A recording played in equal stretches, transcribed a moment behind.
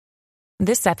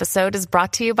This episode is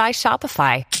brought to you by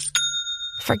Shopify.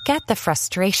 Forget the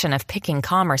frustration of picking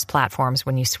commerce platforms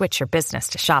when you switch your business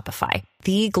to Shopify,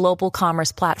 the global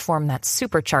commerce platform that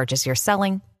supercharges your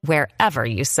selling wherever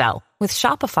you sell. With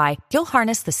Shopify, you'll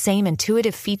harness the same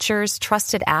intuitive features,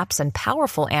 trusted apps, and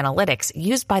powerful analytics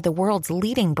used by the world's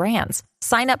leading brands.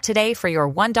 Sign up today for your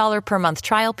 $1 per month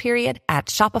trial period at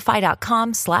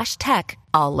shopify.com/tech,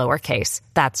 all lowercase.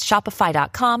 That's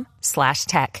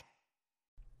shopify.com/tech.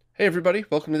 Hey everybody,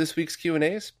 welcome to this week's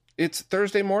Q&As. It's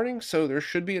Thursday morning, so there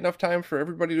should be enough time for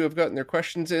everybody to have gotten their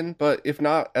questions in, but if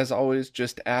not, as always,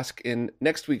 just ask in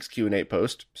next week's Q&A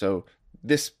post, so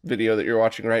this video that you're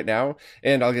watching right now,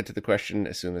 and I'll get to the question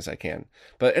as soon as I can.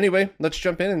 But anyway, let's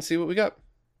jump in and see what we got.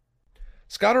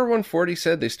 Scotter140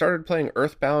 said they started playing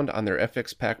Earthbound on their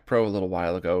FX Pack Pro a little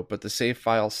while ago, but the save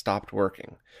file stopped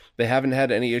working. They haven't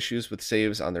had any issues with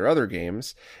saves on their other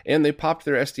games, and they popped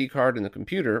their SD card in the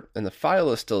computer, and the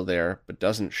file is still there, but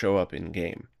doesn't show up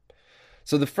in-game.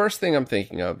 So the first thing I'm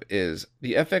thinking of is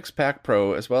the FX Pack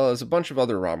Pro, as well as a bunch of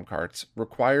other ROM carts,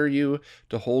 require you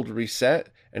to hold reset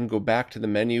and go back to the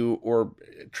menu or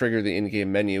trigger the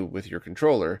in-game menu with your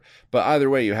controller. But either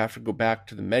way, you have to go back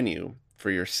to the menu for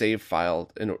your save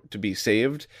file to be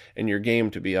saved and your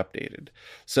game to be updated.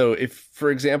 So if,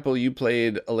 for example, you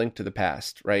played A Link to the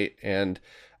Past, right? And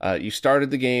you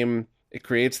started the game, it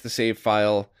creates the save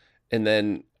file, and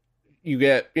then you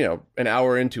get, an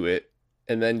hour into it,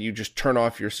 and then you just turn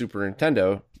off your Super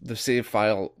Nintendo, the save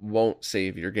file won't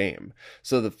save your game.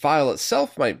 So the file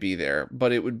itself might be there,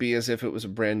 but it would be as if it was a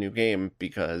brand new game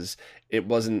because it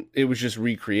was just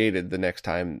recreated the next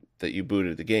time that you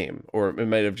booted the game. Or it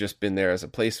might have just been there as a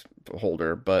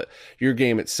placeholder, but your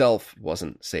game itself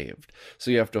wasn't saved.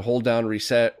 So you have to hold down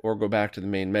reset or go back to the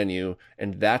main menu,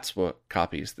 and that's what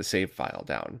copies the save file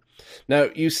down.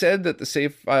 Now, you said that the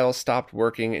save file stopped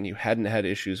working and you hadn't had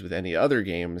issues with any other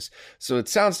games, so it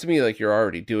sounds to me like you're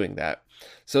already doing that.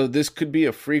 So this could be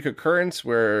a freak occurrence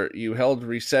where you held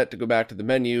reset to go back to the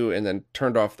menu and then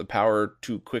turned off the power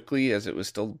too quickly as it was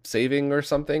still saving or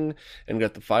something and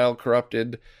got the file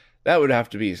corrupted. That would have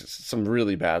to be some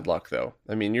really bad luck, though.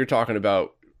 I mean, you're talking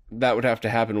about that would have to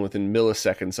happen within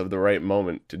milliseconds of the right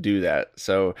moment to do that.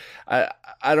 So I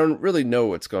don't really know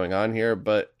what's going on here,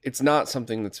 but it's not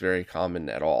something that's very common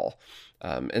at all.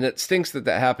 And it stinks that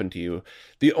happened to you.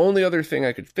 The only other thing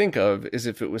I could think of is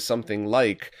if it was something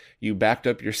like you backed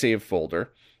up your save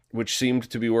folder, which seemed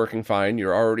to be working fine.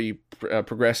 You're already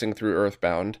progressing through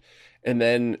Earthbound. And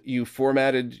then you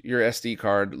formatted your SD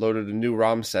card, loaded a new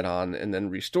ROM set on, and then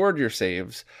restored your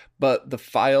saves. But the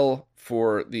file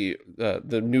for the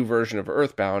new version of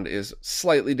Earthbound is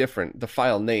slightly different. The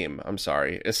file name,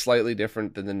 is slightly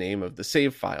different than the name of the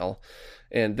save file.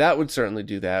 And that would certainly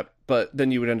do that, but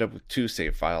then you would end up with two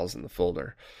save files in the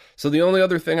folder. So the only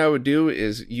other thing I would do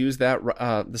is use that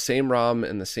the same ROM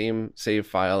and the same save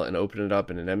file and open it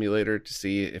up in an emulator to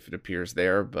see if it appears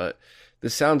there. But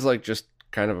this sounds like just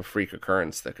kind of a freak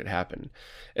occurrence that could happen.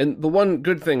 And the one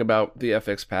good thing about the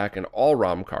FX Pack and all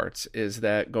ROM carts is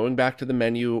that going back to the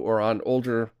menu or on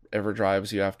older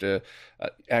EverDrives, you have to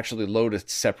actually load a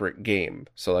separate game.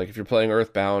 So like if you're playing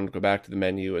Earthbound, go back to the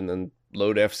menu and then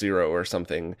load F-Zero or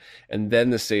something, and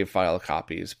then the save file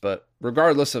copies. But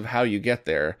regardless of how you get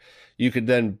there, you could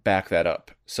then back that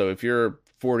up. So if you're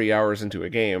 40 hours into a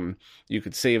game, you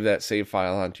could save that save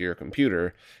file onto your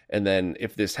computer, and then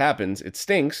if this happens, it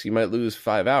stinks. You might lose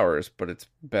 5 hours, but it's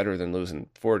better than losing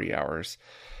 40 hours.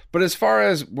 But as far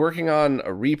as working on a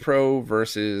repro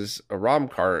versus a ROM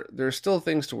cart, there's still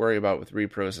things to worry about with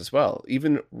repros as well,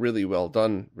 even really well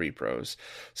done repros.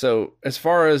 So as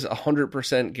far as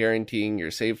 100% guaranteeing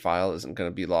your save file isn't going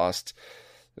to be lost,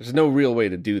 there's no real way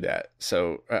to do that.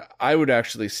 So I would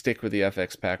actually stick with the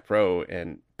FX Pack Pro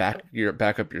and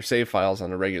back up your save files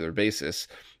on a regular basis,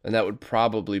 and that would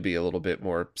probably be a little bit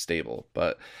more stable.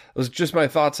 But it was just my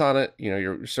thoughts on it.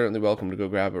 You're certainly welcome to go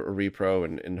grab a repro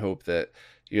and hope that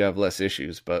you have less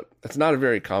issues, but it's not a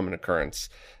very common occurrence.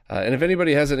 And if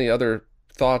anybody has any other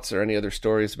thoughts or any other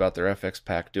stories about their FX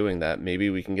Pack doing that, maybe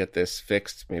we can get this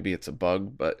fixed. Maybe it's a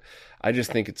bug, but I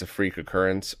just think it's a freak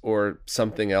occurrence or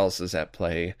something else is at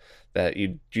play that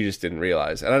you just didn't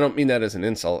realize. And I don't mean that as an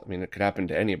insult. I mean, it could happen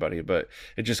to anybody, but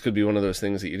it just could be one of those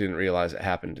things that you didn't realize it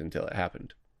happened until it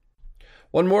happened.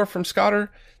 One more from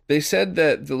Scotter. They said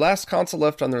that the last console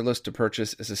left on their list to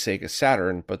purchase is a Sega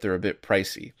Saturn, but they're a bit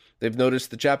pricey. They've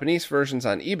noticed the Japanese versions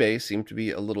on eBay seem to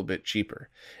be a little bit cheaper.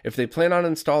 If they plan on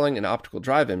installing an optical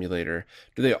drive emulator,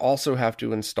 do they also have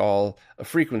to install a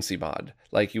frequency mod,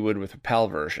 like you would with a PAL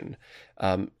version?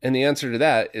 And the answer to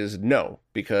that is no,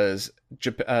 because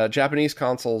Japanese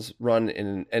consoles run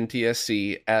in an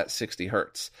NTSC at 60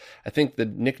 hertz. I think the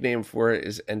nickname for it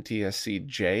is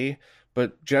NTSC-J,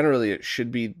 but generally it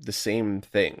should be the same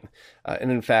thing.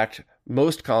 And in fact,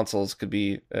 most consoles of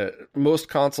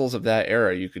that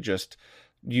era, you could just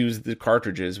use the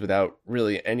cartridges without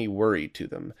really any worry to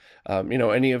them.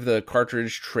 Any of the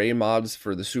cartridge tray mods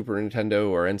for the Super Nintendo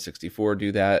or N64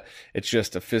 do that. It's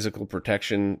just a physical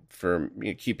protection for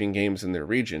keeping games in their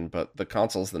region, but the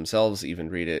consoles themselves even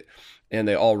read it, and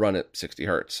they all run at 60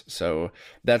 hertz. So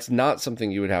that's not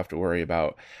something you would have to worry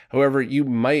about. However, you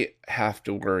might have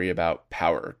to worry about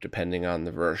power depending on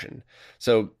the version.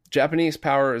 So Japanese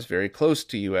power is very close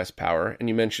to US power, and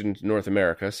you mentioned North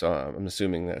America, so I'm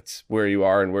assuming that's where you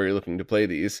are and where you're looking to play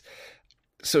these.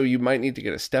 So you might need to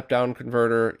get a step-down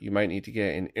converter, you might need to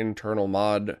get an internal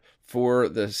mod for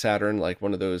the Saturn, like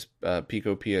one of those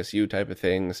Pico PSU type of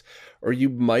things, or you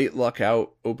might luck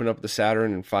out, open up the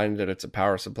Saturn and find that it's a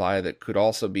power supply that could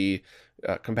also be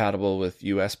compatible with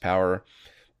US power.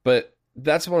 But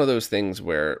that's one of those things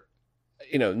where,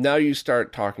 now you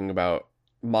start talking about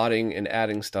modding and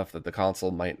adding stuff that the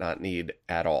console might not need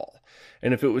at all.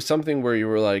 And if it was something where you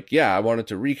were like, yeah, I wanted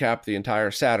to recap the entire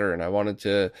Saturn, I wanted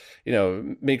to,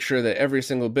 make sure that every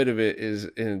single bit of it is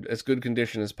in as good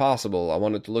condition as possible, I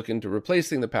wanted to look into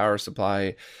replacing the power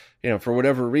supply, for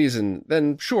whatever reason,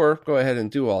 then sure, go ahead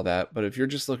and do all that. But if you're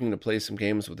just looking to play some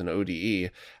games with an ODE,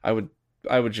 I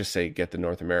would just say get the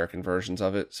North American versions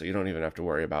of it, so you don't even have to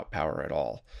worry about power at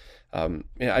all.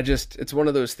 It's one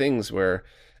of those things where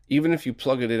even if you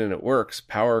plug it in and it works,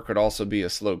 power could also be a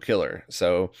slow killer.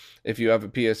 So if you have a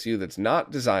PSU that's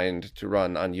not designed to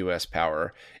run on US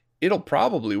power, it'll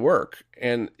probably work,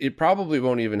 and it probably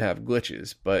won't even have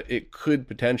glitches, but it could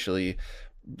potentially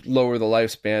lower the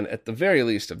lifespan at the very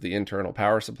least of the internal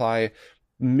power supply.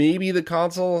 Maybe the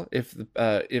console, if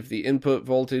the input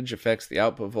voltage affects the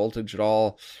output voltage at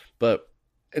all, but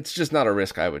it's just not a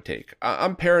risk I would take.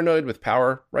 I'm paranoid with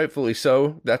power, rightfully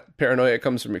so. That paranoia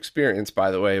comes from experience, by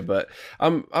the way, but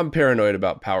I'm paranoid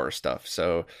about power stuff.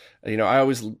 So, I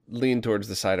always lean towards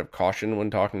the side of caution when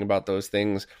talking about those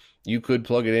things. You could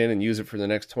plug it in and use it for the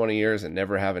next 20 years and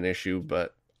never have an issue,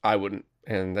 but I wouldn't.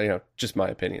 And, just my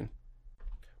opinion.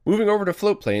 Moving over to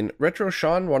Floatplane, Retro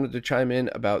Sean wanted to chime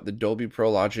in about the Dolby Pro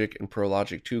Logic and Pro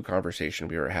Logic 2 conversation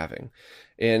we were having.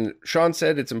 And Sean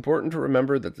said it's important to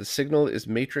remember that the signal is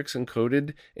matrix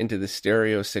encoded into the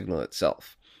stereo signal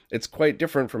itself. It's quite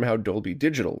different from how Dolby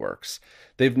Digital works.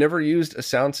 They've never used a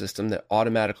sound system that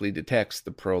automatically detects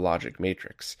the Pro Logic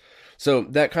matrix. So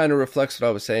that kind of reflects what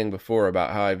I was saying before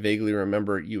about how I vaguely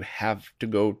remember you have to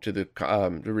go to the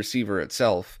receiver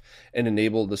itself and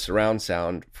enable the surround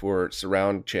sound for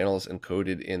surround channels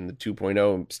encoded in the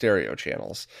 2.0 stereo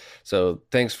channels. So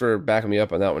thanks for backing me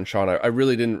up on that one, Sean. I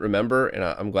really didn't remember, and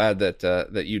I'm glad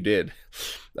that you did.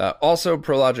 Also,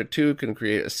 Pro Logic 2 can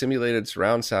create a simulated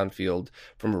surround sound field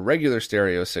from a regular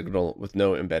stereo signal with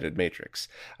no embedded matrix.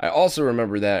 I also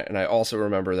remember that, and I also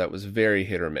remember that was very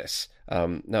hit or miss.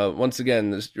 Now, once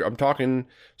again, I'm talking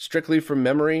strictly from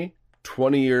memory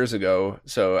 20 years ago,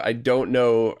 so I don't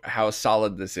know how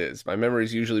solid this is. My memory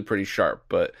is usually pretty sharp,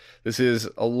 but this is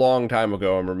a long time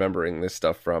ago I'm remembering this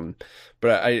stuff from.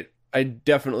 But I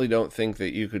definitely don't think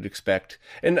that you could expect,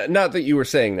 and not that you were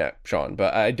saying that, Sean,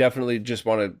 but I definitely just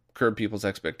want to curb people's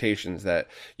expectations that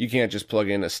you can't just plug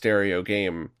in a stereo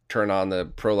game, turn on the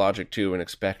Pro Logic 2, and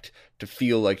expect to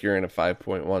feel like you're in a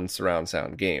 5.1 surround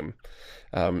sound game.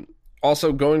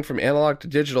 Also, going from analog to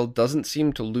digital doesn't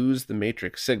seem to lose the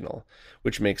matrix signal,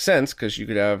 which makes sense because you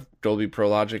could have Dolby Pro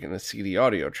Logic and a CD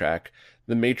audio track.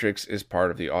 The matrix is part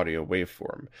of the audio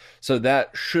waveform. So that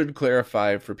should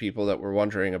clarify for people that were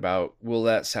wondering about, will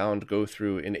that sound go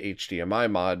through an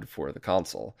HDMI mod for the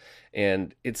console?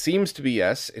 And it seems to be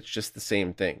yes, it's just the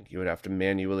same thing. You would have to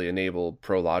manually enable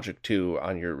Pro Logic 2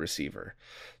 on your receiver.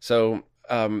 So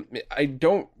I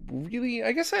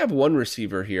guess I have one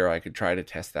receiver here I could try to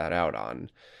test that out on.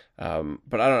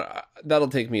 But that'll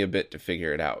take me a bit to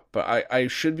figure it out. But I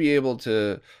should be able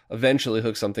to eventually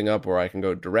hook something up where I can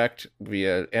go direct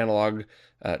via analog,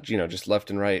 just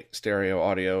left and right stereo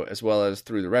audio, as well as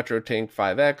through the RetroTink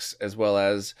 5X, as well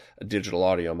as a digital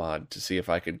audio mod to see if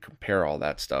I could compare all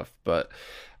that stuff. But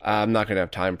I'm not going to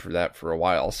have time for that for a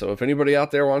while. So if anybody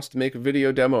out there wants to make a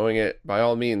video demoing it, by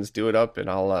all means, do it up and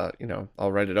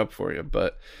I'll write it up for you.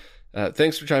 But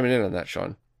thanks for chiming in on that,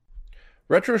 Sean.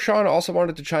 Retro Sean also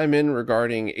wanted to chime in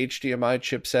regarding HDMI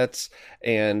chipsets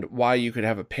and why you could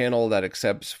have a panel that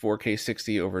accepts 4K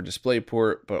 60 over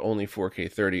DisplayPort, but only 4K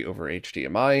 30 over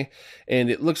HDMI. And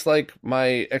it looks like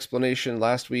my explanation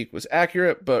last week was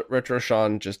accurate, but Retro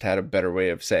Sean just had a better way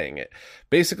of saying it.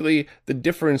 Basically, the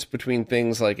difference between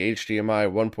things like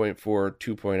HDMI 1.4,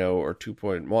 2.0, or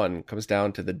 2.1 comes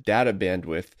down to the data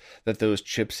bandwidth that those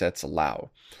chipsets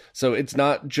allow. So it's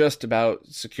not just about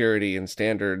security and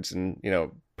standards and,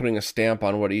 putting a stamp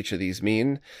on what each of these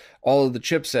mean. All of the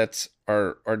chipsets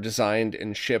are designed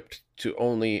and shipped to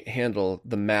only handle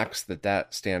the max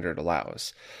that standard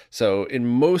allows. So in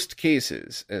most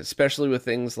cases, especially with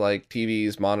things like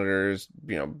TVs, monitors,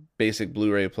 basic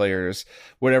Blu-ray players,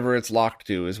 whatever it's locked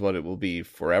to is what it will be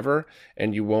forever,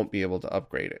 and you won't be able to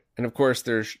upgrade it. And of course,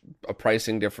 there's a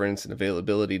pricing difference and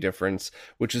availability difference,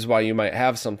 which is why you might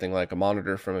have something like a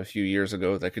monitor from a few years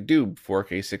ago that could do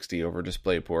 4K 60 over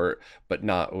DisplayPort, but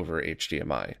not over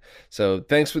HDMI. So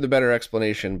thanks for the better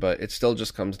explanation, but it still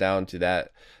just comes down to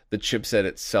that the chipset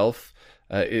itself,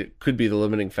 it could be the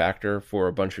limiting factor for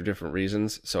a bunch of different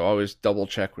reasons. So always double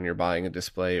check when you're buying a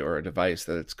display or a device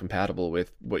that it's compatible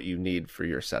with what you need for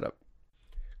your setup.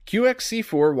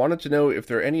 QXC4 wanted to know if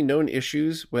there are any known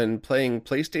issues when playing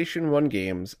PlayStation 1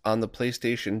 games on the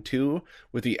PlayStation 2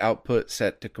 with the output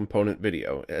set to component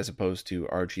video as opposed to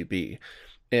RGB.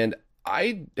 And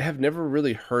I have never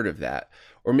really heard of that.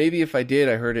 Or maybe if I did,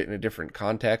 I heard it in a different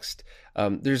context.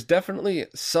 There's definitely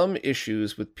some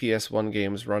issues with PS1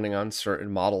 games running on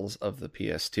certain models of the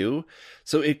PS2.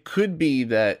 So it could be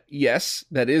that, yes,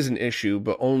 that is an issue,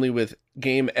 but only with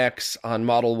game X on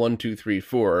model 1, 2, 3,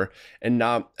 4, and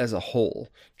not as a whole.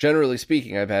 Generally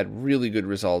speaking, I've had really good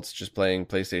results just playing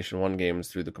PlayStation 1 games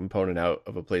through the component out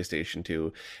of a PlayStation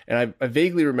 2. And I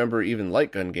vaguely remember even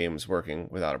light gun games working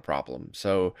without a problem.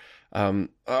 So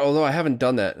although I haven't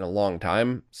done that in a long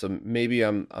time, so maybe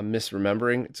I'm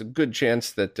misremembering. It's a good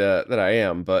chance that I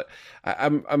am, but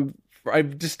I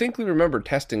distinctly remember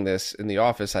testing this in the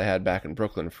office I had back in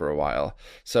Brooklyn for a while.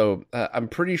 So I'm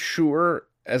pretty sure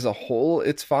as a whole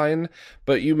it's fine.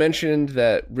 But you mentioned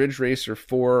that Ridge Racer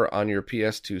 4 on your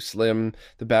PS2 Slim,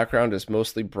 the background is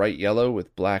mostly bright yellow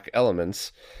with black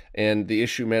elements, and the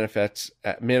issue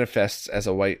manifests as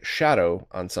a white shadow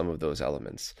on some of those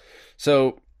elements.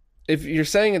 So if you're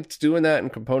saying it's doing that in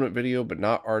component video but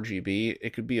not RGB,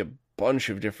 it could be a bunch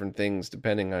of different things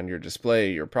depending on your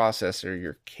display, your processor,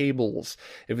 your cables.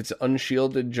 If it's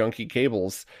unshielded, junky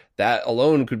cables, that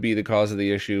alone could be the cause of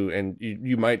the issue, and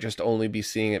you might just only be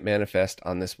seeing it manifest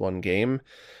on this one game.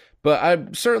 But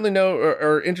I certainly know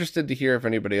or interested to hear if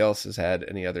anybody else has had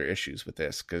any other issues with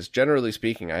this, because generally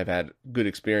speaking, I've had good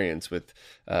experience with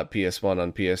PS1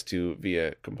 on PS2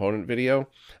 via component video.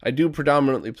 I do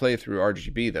predominantly play through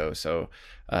RGB though, so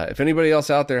if anybody else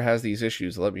out there has these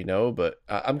issues, let me know. But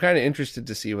I'm kind of interested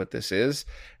to see what this is,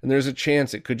 and there's a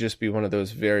chance it could just be one of those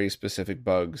very specific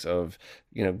bugs of,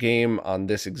 game on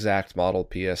this exact model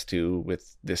PS2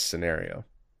 with this scenario.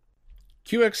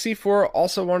 QXC4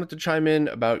 also wanted to chime in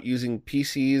about using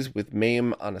PCs with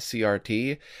MAME on a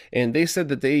CRT, and they said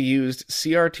that they used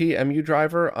CRT EMU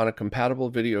driver on a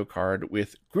compatible video card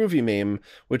with Groovy MAME,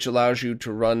 which allows you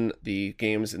to run the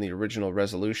games in the original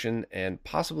resolution and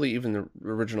possibly even the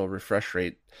original refresh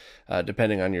rate,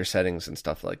 depending on your settings and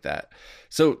stuff like that.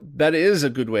 So that is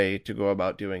a good way to go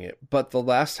about doing it, but the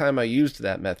last time I used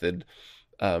that method,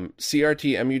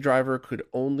 CRT EMU driver could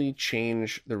only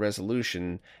change the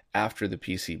resolution after the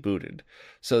PC booted.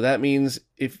 So that means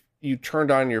if you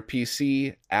turned on your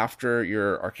PC after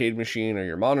your arcade machine or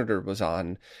your monitor was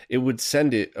on, it would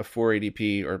send it a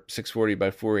 480p or 640 by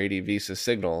 480 VESA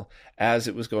signal as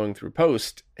it was going through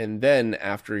post, and then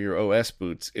after your OS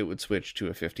boots, it would switch to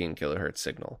a 15 kilohertz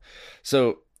signal.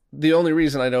 So the only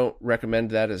reason I don't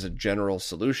recommend that as a general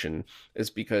solution is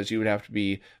because you would have to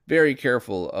be very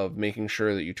careful of making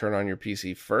sure that you turn on your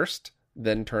PC first,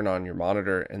 then turn on your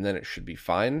monitor, and then it should be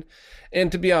fine.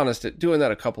 And to be honest, doing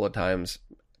that a couple of times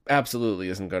absolutely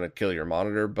isn't going to kill your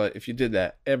monitor, but if you did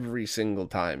that every single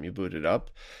time you boot it up,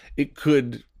 it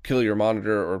could kill your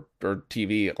monitor or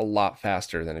TV a lot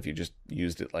faster than if you just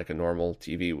used it like a normal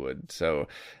TV would. So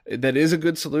that is a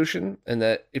good solution, and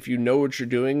that if you know what you're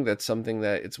doing, that's something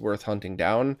that it's worth hunting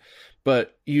down.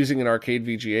 But using an arcade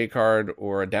VGA card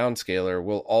or a downscaler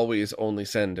will always only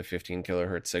send a 15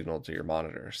 kilohertz signal to your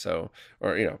monitor. So,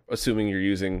 or, assuming you're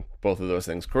using both of those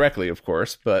things correctly, of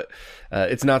course, but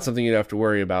it's not something you'd have to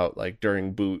worry about like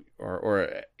during boot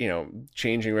or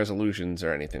changing resolutions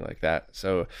or anything like that.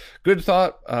 So good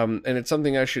thought. And it's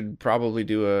something I should probably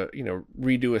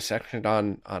redo a section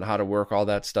on how to work all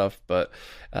that stuff. But,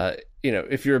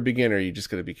 if you're a beginner, you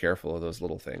just got to be careful of those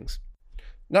little things.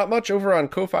 Not much over on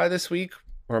Ko-Fi this week,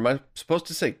 or am I supposed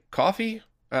to say coffee?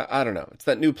 I don't know. It's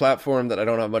that new platform that I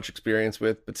don't have much experience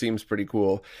with, but seems pretty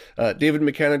cool. David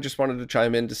McKenna just wanted to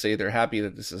chime in to say they're happy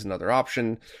that this is another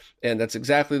option, and that's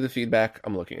exactly the feedback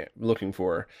I'm looking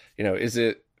for. Is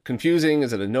it confusing?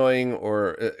 Is it annoying?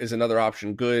 Or is another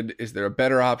option good? Is there a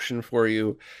better option for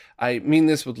you? I mean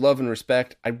this with love and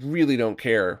respect. I really don't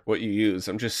care what you use.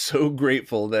 I'm just so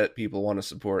grateful that people want to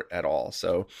support at all.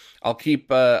 So I'll keep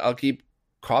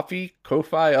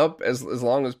Ko-Fi up as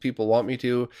long as people want me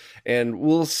to, and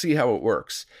we'll see how it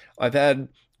works. I've had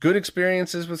good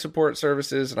experiences with support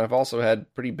services, and I've also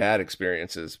had pretty bad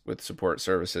experiences with support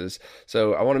services.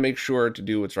 So I want to make sure to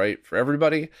do what's right for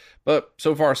everybody, but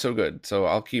so far so good. So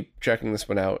I'll keep checking this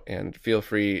one out, and feel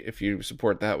free, if you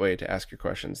support that way, to ask your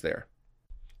questions there.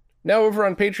 Now over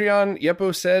on Patreon,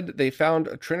 Yeppo said they found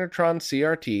a Trinitron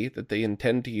CRT that they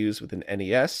intend to use with an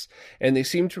NES, and they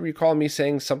seem to recall me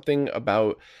saying something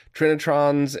about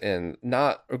Trinitrons and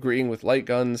not agreeing with light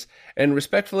guns, and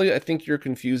respectfully, I think you're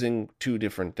confusing two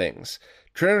different things.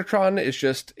 Trinitron is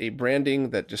just a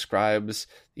branding that describes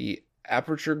the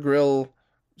aperture grill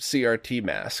CRT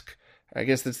mask. I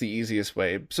guess that's the easiest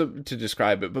way to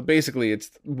describe it. But basically,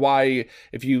 it's why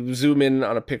if you zoom in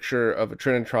on a picture of a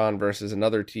Trinitron versus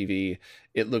another TV,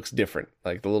 it looks different.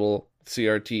 Like the little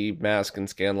CRT mask and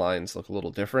scan lines look a little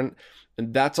different.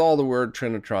 And that's all the word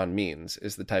Trinitron means,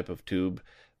 is the type of tube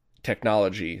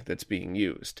technology that's being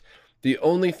used. The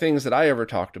only things that I ever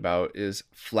talked about is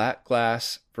flat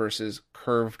glass versus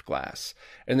curved glass.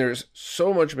 And there's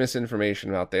so much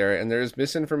misinformation out there. And there's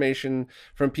misinformation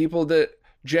from people that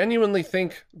genuinely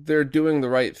think they're doing the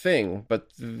right thing, but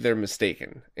they're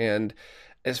mistaken. And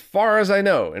as far as I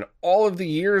know, in all of the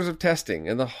years of testing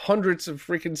and the hundreds of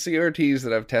freaking CRTs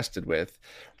that I've tested with,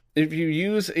 if you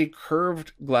use a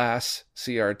curved glass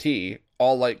CRT,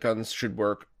 all light guns should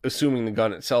work, assuming the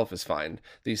gun itself is fine.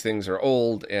 These things are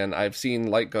old, and I've seen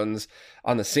light guns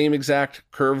on the same exact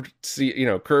curved tube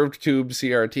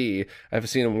CRT. I've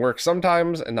seen them work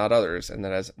sometimes and not others, and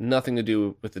that has nothing to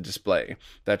do with the display.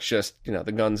 That's just,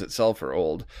 the guns itself are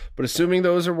old. But assuming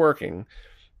those are working,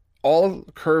 all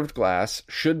curved glass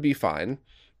should be fine,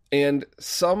 and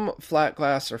some flat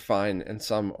glass are fine and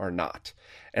some are not.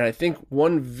 And I think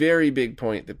one very big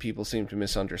point that people seem to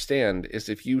misunderstand is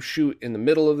if you shoot in the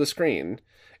middle of the screen,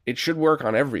 it should work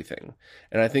on everything.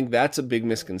 And I think that's a big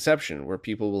misconception, where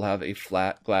people will have a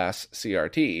flat glass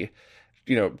CRT,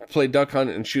 play duck hunt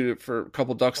and shoot it for a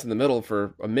couple ducks in the middle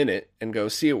for a minute and go,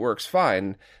 see, it works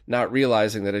fine, not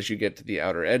realizing that as you get to the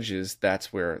outer edges,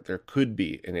 that's where there could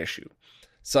be an issue.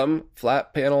 Some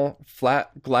flat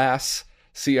glass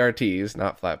CRTs,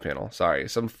 not flat panel, sorry.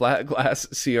 Some flat glass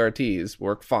CRTs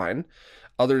work fine.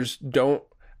 Others don't,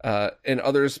 and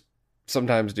others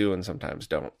sometimes do and sometimes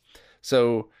don't.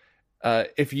 So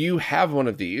if you have one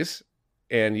of these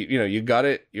and you got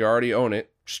it, you already own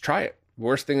it, just try it.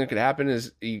 Worst thing that could happen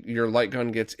is your light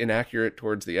gun gets inaccurate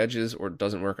towards the edges or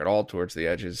doesn't work at all towards the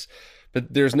edges.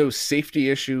 But there's no safety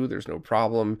issue, there's no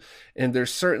problem, and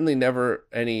there's certainly never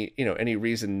any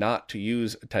reason not to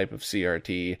use a type of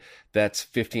CRT that's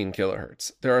 15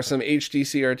 kilohertz. There are some HD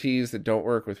CRTs that don't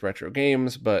work with retro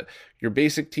games, but your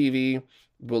basic TV,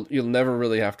 you'll never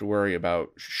really have to worry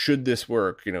about, should this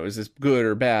work? Is this good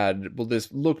or bad? Will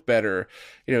this look better?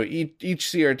 Each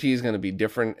CRT is going to be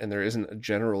different, and there isn't a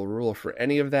general rule for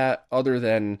any of that, other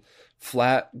than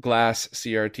flat glass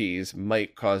CRTs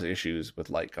might cause issues with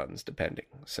light guns, depending.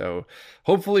 So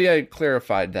hopefully I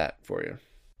clarified that for you.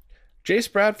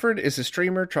 Jace Bradford is a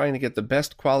streamer trying to get the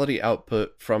best quality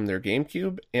output from their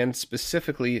GameCube, and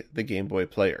specifically the Game Boy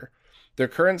Player. Their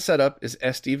current setup is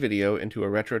SD video into a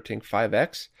RetroTink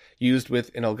 5X used with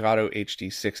an Elgato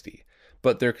HD60,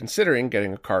 but they're considering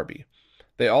getting a Carby.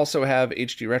 They also have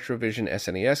HD Retrovision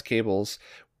SNES cables,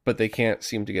 but they can't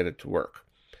seem to get it to work.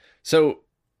 So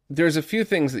there's a few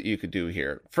things that you could do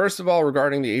here. First of all,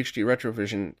 regarding the HD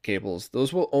Retrovision cables,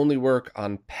 those will only work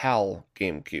on PAL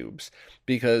GameCubes,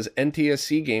 because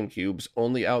NTSC GameCubes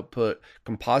only output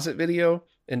composite video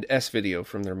and S-video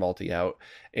from their multi-out,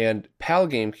 and PAL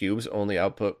GameCubes only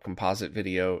output composite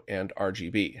video and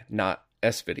RGB, not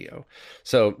S-video.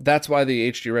 So that's why the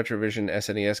HD Retrovision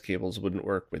SNES cables wouldn't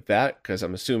work with that, because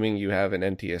I'm assuming you have an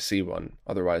NTSC one.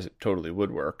 Otherwise, it totally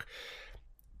would work.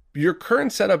 Your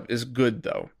current setup is good,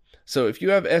 though. So if you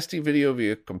have SD video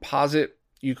via composite,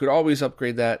 you could always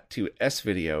upgrade that to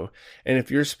S-video. And if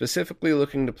you're specifically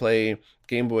looking to play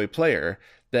Game Boy Player,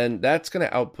 then that's going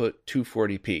to output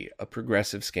 240p, a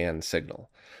progressive scan signal.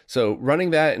 So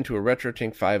running that into a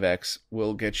RetroTink 5X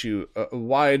will get you a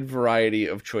wide variety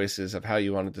of choices of how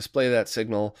you want to display that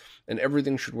signal, and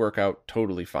everything should work out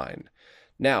totally fine.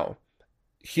 Now,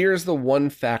 here's the one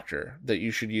factor that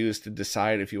you should use to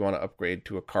decide if you want to upgrade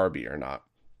to a Carby or not.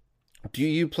 Do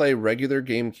you play regular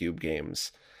GameCube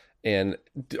games? And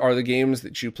are the games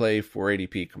that you play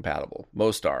 480p compatible?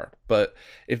 Most are. But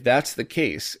if that's the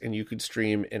case, and you could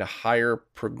stream in a higher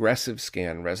progressive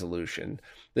scan resolution,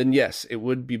 then yes, it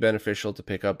would be beneficial to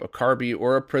pick up a Carby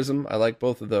or a Prism. I like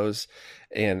both of those.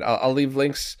 And I'll leave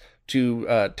links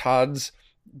to Todd's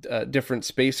different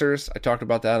spacers. I talked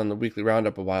about that on the weekly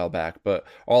roundup a while back, but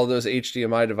all of those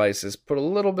HDMI devices put a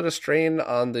little bit of strain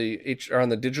on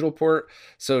the digital port.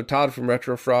 So Todd from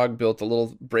RetroFrog built a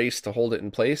little brace to hold it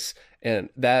in place, and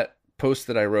that post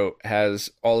that I wrote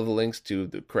has all of the links to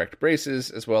the correct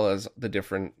braces as well as the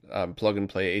different plug and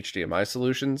play HDMI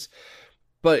solutions.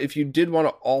 But if you did want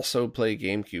to also play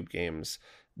GameCube games,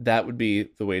 that would be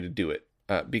the way to do it,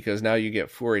 because now you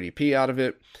get 480p out of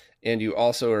it. And you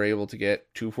also are able to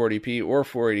get 240p or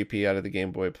 480p out of the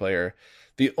Game Boy player.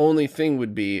 The only thing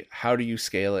would be, how do you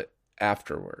scale it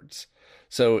afterwards?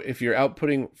 So if you're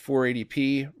outputting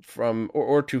 480p from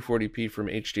or 240p from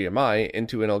HDMI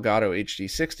into an Elgato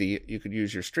HD60, you could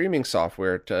use your streaming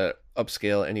software to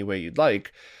upscale any way you'd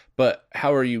like. But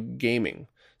how are you gaming?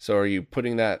 So are you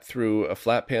putting that through a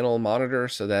flat panel monitor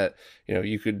so that,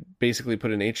 you could basically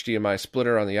put an HDMI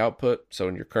splitter on the output? So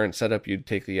in your current setup, you'd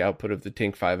take the output of the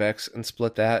Tink 5X and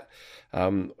split that.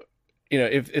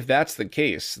 If that's the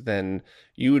case, then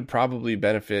you would probably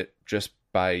benefit just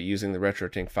by using the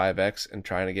RetroTink 5X and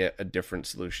trying to get a different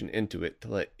solution into it to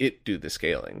let it do the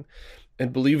scaling.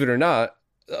 And believe it or not,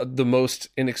 the most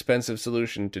inexpensive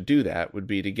solution to do that would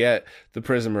be to get the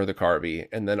Prism or the Carby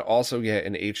and then also get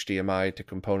an HDMI to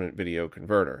component video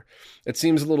converter. It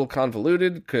seems a little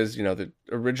convoluted because, the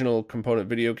original component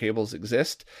video cables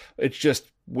exist. It's just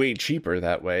way cheaper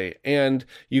that way, and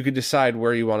you could decide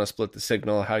where you want to split the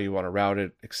signal, how you want to route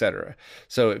it, etc.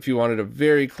 So if you wanted a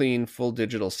very clean full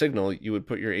digital signal, you would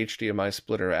put your HDMI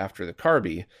splitter after the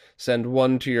Carby, send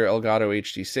one to your Elgato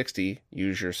HD60,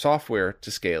 use your software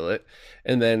to scale it,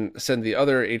 and then send the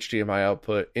other HDMI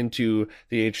output into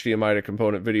the HDMI to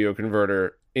component video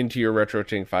converter into your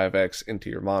RetroTink 5X into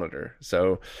your monitor.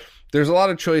 So there's a lot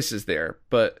of choices there,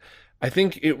 but I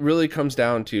think it really comes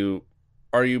down to,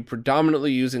 are you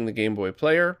predominantly using the Game Boy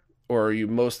player, or are you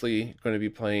mostly going to be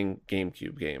playing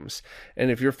GameCube games?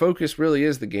 And if your focus really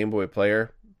is the Game Boy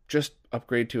player, just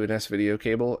upgrade to an S-Video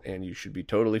cable and you should be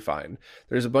totally fine.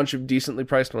 There's a bunch of decently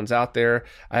priced ones out there.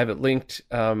 I have it linked,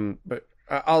 but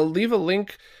I'll leave a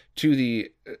link to the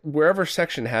wherever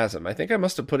section has them. I think I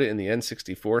must have put it in the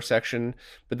N64 section,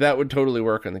 but that would totally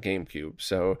work on the GameCube.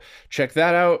 So check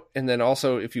that out. And then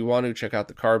also, if you want to, check out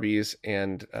the Carbys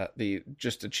and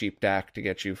just a cheap DAC to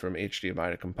get you from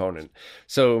HDMI to component.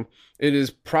 So it is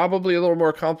probably a little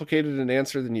more complicated an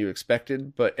answer than you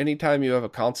expected, but anytime you have a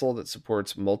console that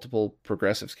supports multiple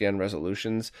progressive scan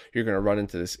resolutions, you're going to run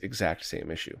into this exact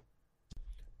same issue.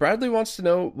 Bradley wants to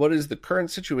know, what is the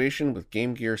current situation with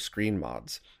Game Gear screen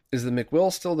mods? Is the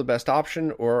McWill still the best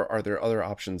option, or are there other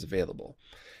options available?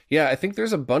 Yeah, I think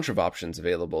there's a bunch of options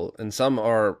available, and some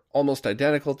are almost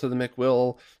identical to the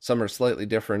McWill, some are slightly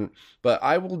different, but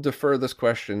I will defer this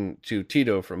question to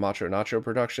Tito from Macho Nacho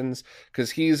Productions,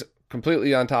 because he's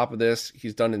completely on top of this.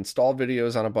 He's done install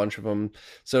videos on a bunch of them.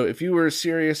 So if you were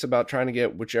serious about trying to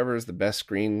get whichever is the best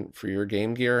screen for your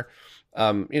Game Gear,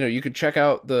 you could check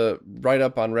out the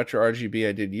write-up on Retro RGB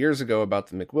I did years ago about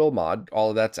the McWill mod.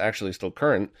 All of that's actually still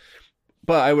current.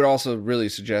 But I would also really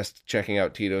suggest checking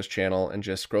out Tito's channel and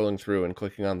just scrolling through and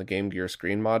clicking on the Game Gear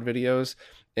screen mod videos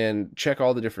and check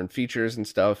all the different features and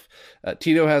stuff.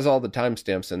 Tito has all the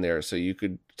timestamps in there, so you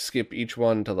could skip each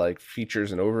one to like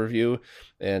features and overview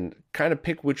and kind of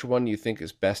pick which one you think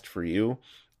is best for you.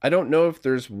 I don't know if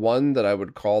there's one that I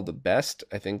would call the best.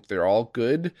 I think they're all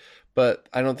good, but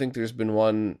I don't think there's been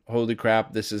one, holy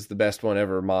crap, this is the best one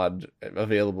ever mod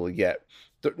available yet.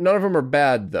 None of them are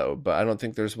bad, though, but I don't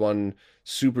think there's one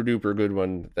super duper good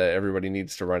one that everybody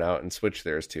needs to run out and switch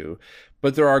theirs to.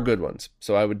 But there are good ones,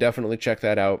 so I would definitely check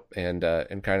that out and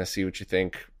kind of see what you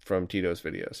think from Tito's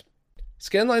videos.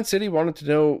 Scanline City wanted to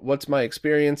know what's my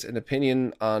experience and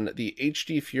opinion on the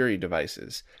HD Fury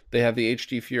devices. They have the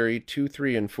HD Fury 2,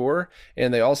 3, and 4,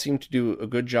 and they all seem to do a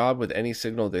good job with any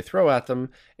signal they throw at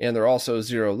them, and they're also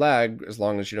zero lag as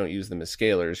long as you don't use them as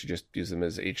scalers, you just use them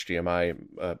as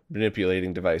HDMI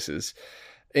manipulating devices.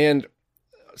 And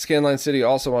Scanline City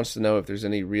also wants to know if there's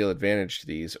any real advantage to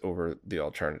these over the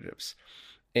alternatives.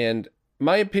 And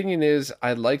my opinion is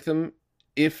I like them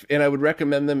And I would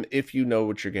recommend them if you know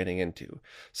what you're getting into.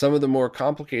 Some of the more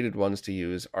complicated ones to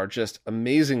use are just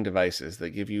amazing devices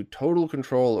that give you total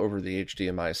control over the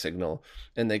HDMI signal,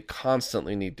 and they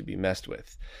constantly need to be messed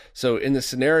with. So in the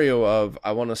scenario of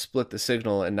I want to split the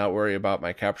signal and not worry about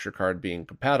my capture card being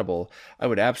compatible, I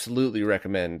would absolutely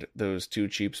recommend those two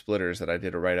cheap splitters that I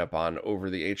did a write-up on over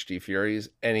the HD Furies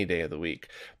any day of the week,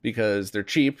 because they're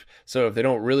cheap. So if they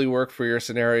don't really work for your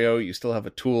scenario, you still have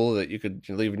a tool that you could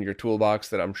leave in your toolbox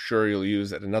that I'm sure you'll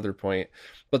use at another point.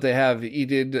 But they have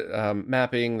EDID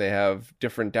mapping, they have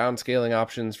different downscaling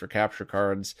options for capture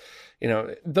cards.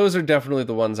 Those are definitely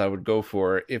the ones I would go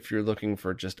for if you're looking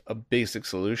for just a basic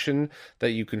solution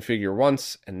that you configure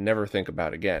once and never think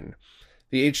about again.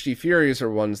 The HD Furies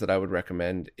are ones that I would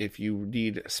recommend if you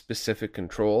need specific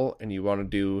control and you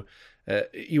want to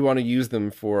use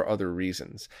them for other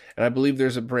reasons. And I believe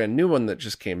there's a brand new one that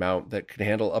just came out that can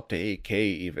handle up to 8K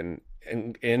even,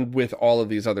 and with all of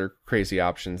these other crazy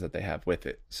options that they have with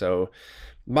it. So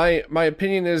my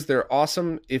opinion is they're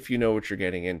awesome if you know what you're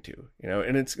getting into,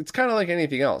 and it's kind of like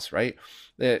anything else, right?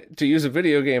 To use a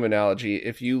video game analogy,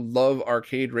 if you love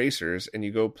arcade racers and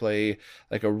you go play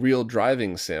like a real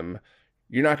driving sim,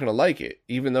 you're not going to like it,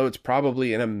 even though it's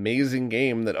probably an amazing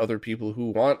game that other people who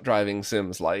want driving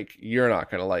sims like, you're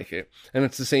not going to like it. And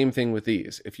it's the same thing with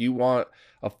these. If you want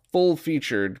a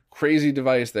full-featured, crazy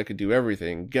device that could do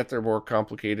everything, get their more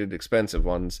complicated, expensive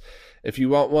ones. If you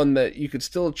want one that you could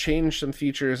still change some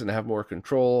features and have more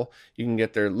control, you can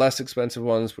get their less expensive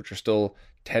ones, which are still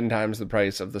 10 times the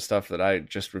price of the stuff that I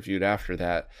just reviewed after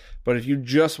that. But if you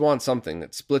just want something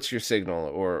that splits your signal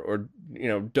or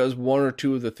does one or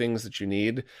two of the things that you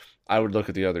need, I would look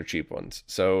at the other cheap ones.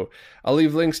 So I'll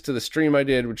leave links to the stream I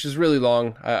did, which is really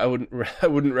long. I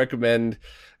wouldn't recommend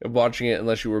watching it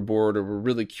unless you were bored or were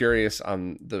really curious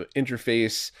on the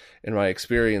interface and my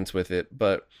experience with it.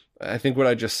 But I think what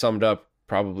I just summed up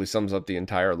probably sums up the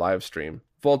entire live stream.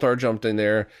 Voltar jumped in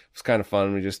there. It was kind of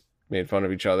fun. We just made fun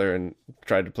of each other and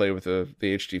tried to play with the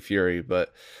HD Fury.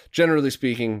 But generally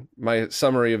speaking, my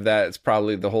summary of that is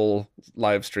probably the whole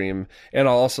live stream. And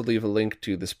I'll also leave a link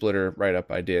to the splitter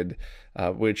write-up I did,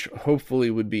 which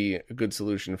hopefully would be a good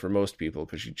solution for most people,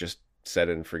 because you just set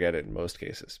it and forget it in most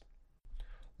cases.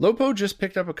 Lopo just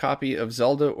picked up a copy of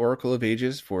Zelda Oracle of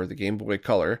Ages for the Game Boy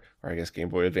Color, or I guess Game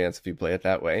Boy Advance if you play it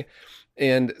that way,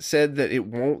 and said that it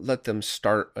won't let them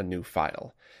start a new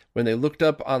file. When they looked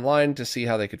up online to see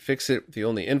how they could fix it, the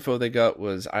only info they got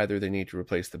was either they need to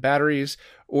replace the batteries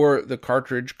or the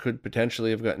cartridge could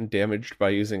potentially have gotten damaged by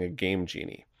using a Game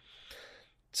Genie.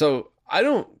 So I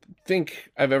don't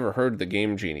think I've ever heard the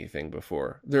Game Genie thing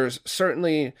before. There's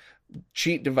certainly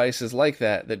cheat devices like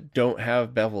that don't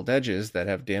have beveled edges that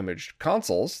have damaged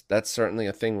consoles. That's certainly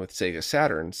a thing with Sega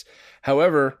Saturns.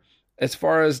 However, as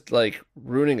far as like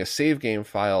ruining a save game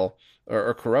file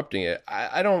or corrupting it,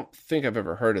 I don't think I've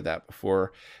ever heard of that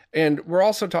before. And we're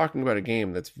also talking about a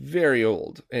game that's very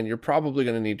old, and you're probably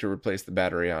going to need to replace the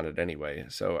battery on it anyway.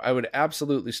 So I would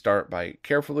absolutely start by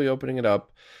carefully opening it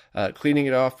up, cleaning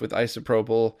it off with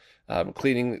isopropyl,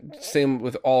 same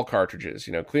with all cartridges,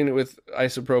 clean it with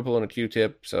isopropyl and a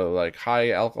Q-tip. So like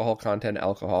high alcohol content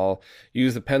alcohol,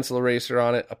 use the pencil eraser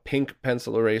on it, a pink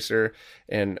pencil eraser,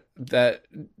 and that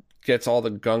gets all the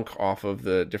gunk off of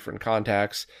the different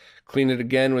contacts. Clean it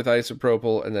again with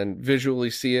isopropyl and then visually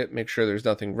see it, make sure there's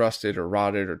nothing rusted or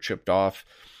rotted or chipped off.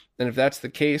 And if that's the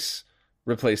case,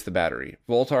 replace the battery.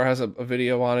 Voltar has a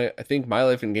video on it. I think My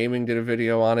Life in Gaming did a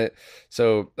video on it.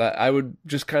 So I would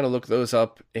just kind of look those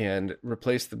up and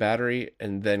replace the battery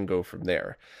and then go from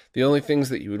there. The only things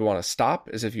that you would want to stop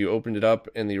is if you opened it up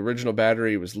and the original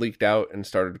battery was leaked out and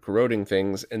started corroding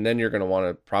things, and then you're going to want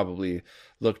to probably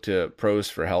look to pros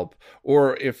for help.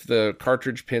 Or if the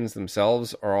cartridge pins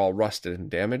themselves are all rusted and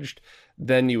damaged,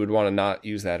 then you would want to not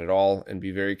use that at all and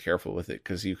be very careful with it,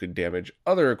 because you could damage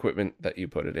other equipment that you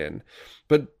put it in.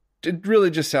 But it really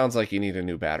just sounds like you need a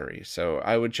new battery. So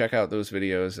I would check out those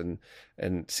videos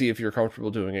and see if you're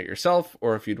comfortable doing it yourself,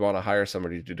 or if you'd want to hire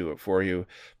somebody to do it for you.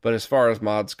 But as far as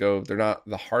mods go, they're not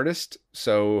the hardest,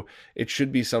 so it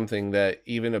should be something that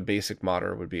even a basic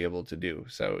modder would be able to do.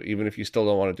 So even if you still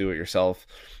don't want to do it yourself,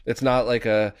 it's not like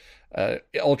a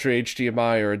Ultra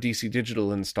HDMI or a DC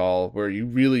Digital install where you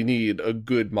really need a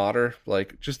good modder.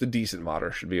 Like just a decent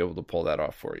modder should be able to pull that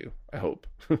off for you, I hope.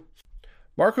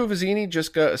 Marco Vizzini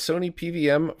just got a Sony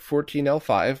PVM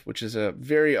 14L5, which is a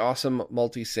very awesome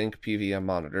multi-sync PVM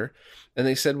monitor. And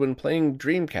they said when playing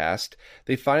Dreamcast,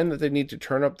 they find that they need to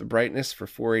turn up the brightness for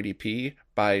 480p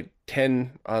by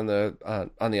 10 on the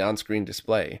on-screen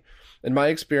display. In my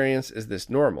experience, is this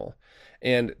normal?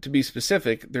 And to be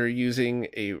specific, they're using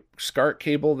a SCART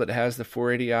cable that has the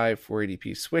 480i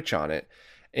 480p switch on it.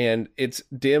 And it's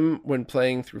dim when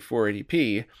playing through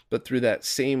 480p, but through that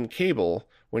same cable,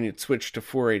 when you switch to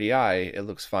 480i, it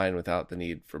looks fine without the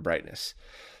need for brightness.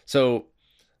 So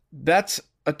that's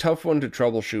a tough one to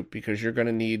troubleshoot because you're going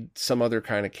to need some other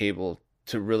kind of cable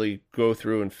to really go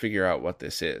through and figure out what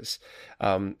this is.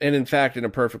 And in fact, in a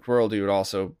perfect world, you would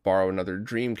also borrow another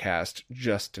Dreamcast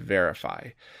just to verify.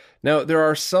 Now, there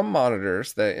are some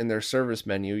monitors that in their service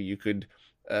menu, you could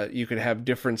have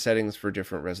different settings for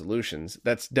different resolutions.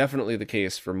 That's definitely the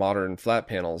case for modern flat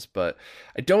panels, but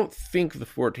I don't think the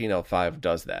 14L5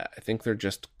 does that. I think they're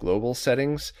just global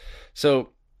settings. So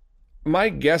my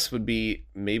guess would be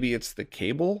maybe it's the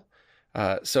cable.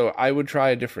 So I would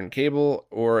try a different cable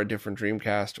or a different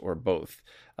Dreamcast or both.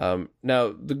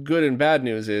 Now, the good and bad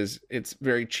news is it's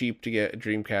very cheap to get a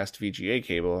Dreamcast VGA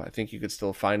cable. I think you could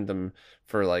still find them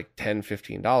for like $10,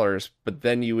 $15, but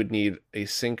then you would need a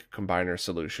sync combiner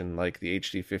solution like the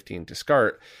HD15 to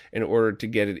SCART in order to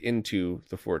get it into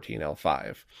the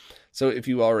 14L5. So if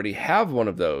you already have one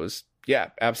of those, yeah,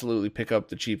 absolutely pick up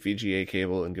the cheap VGA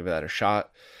cable and give that a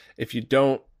shot. If you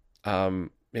don't,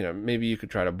 maybe you could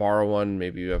try to borrow one.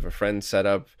 Maybe you have a friend set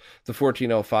up. The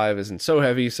 14L5 isn't so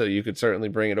heavy, so you could certainly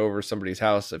bring it over somebody's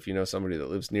house if you know somebody that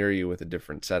lives near you with a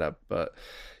different setup. But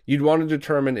you'd want to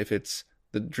determine if it's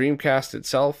the Dreamcast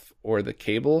itself or the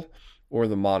cable or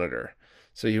the monitor.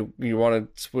 So you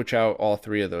want to switch out all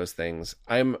three of those things.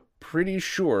 I'm pretty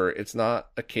sure it's not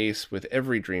a case with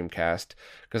every Dreamcast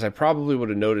because I probably would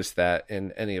have noticed that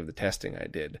in any of the testing I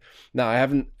did. Now, I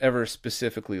haven't ever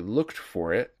specifically looked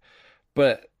for it,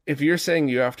 but if you're saying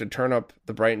you have to turn up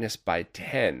the brightness by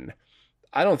 10,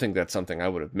 I don't think that's something I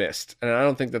would have missed. And I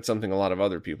don't think that's something a lot of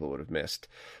other people would have missed.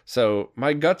 So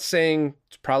my gut's saying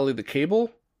it's probably the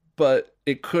cable, but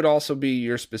it could also be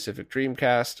your specific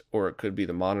Dreamcast, or it could be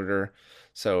the monitor.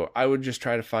 So I would just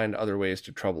try to find other ways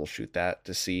to troubleshoot that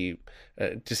to see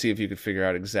if you could figure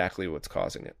out exactly what's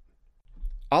causing it.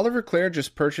 Oliver Clare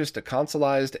just purchased a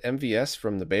consoleized MVS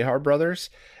from the Behar brothers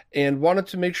and wanted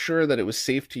to make sure that it was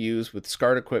safe to use with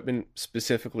SCART equipment,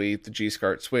 specifically the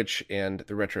G-SCART Switch and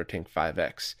the RetroTink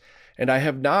 5X. And I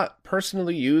have not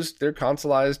personally used their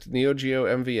consoleized Neo Geo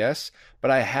MVS,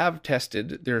 but I have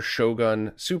tested their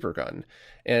Shogun Supergun.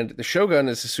 And the Shogun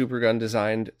is a supergun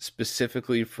designed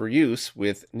specifically for use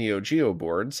with Neo Geo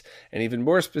boards, and even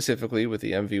more specifically with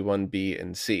the MV1B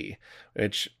and C,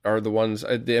 which are the ones,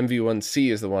 the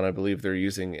MV1C is the one I believe they're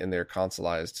using in their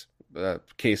consoleized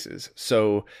cases.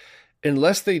 So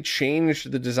unless they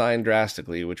changed the design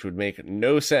drastically, which would make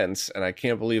no sense, and I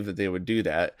can't believe that they would do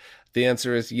that, the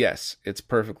answer is yes, it's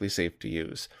perfectly safe to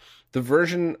use.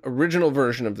 The original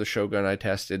version of the Shogun I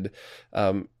tested,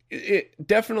 it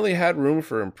definitely had room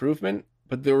for improvement,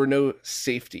 but there were no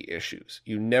safety issues.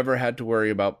 You never had to worry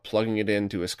about plugging it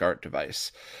into a SCART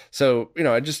device. So,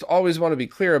 I just always want to be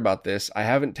clear about this. I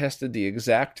haven't tested the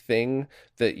exact thing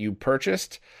that you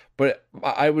purchased, but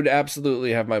I would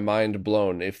absolutely have my mind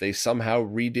blown if they somehow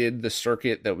redid the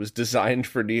circuit that was designed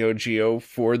for Neo Geo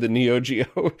for the Neo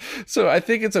Geo. So I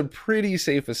think it's a pretty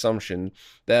safe assumption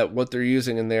that what they're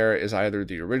using in there is either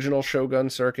the original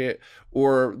Shogun circuit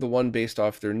or the one based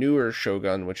off their newer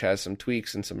Shogun, which has some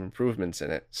tweaks and some improvements in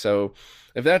it. So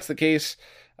if that's the case,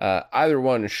 either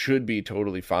one should be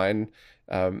totally fine.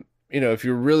 If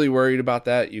you're really worried about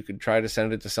that, you could try to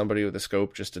send it to somebody with a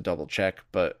scope just to double check.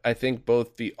 But I think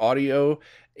both the audio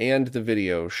and the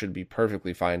video should be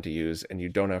perfectly fine to use, and you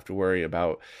don't have to worry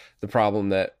about the problem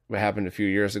that happened a few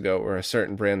years ago where a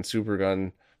certain brand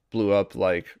supergun blew up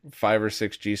like 5 or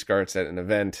 6 G-SCARTs at an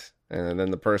event, and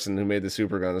then the person who made the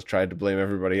superguns tried to blame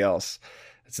everybody else.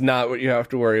 It's not what you have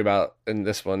to worry about in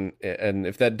this one, and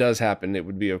if that does happen, it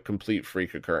would be a complete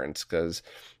freak occurrence because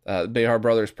Behar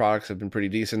Brothers products have been pretty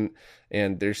decent,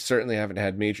 and they certainly haven't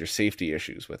had major safety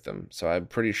issues with them. So I'm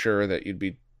pretty sure that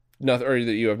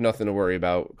that you have nothing to worry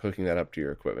about hooking that up to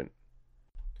your equipment.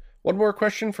 One more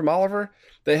question from Oliver.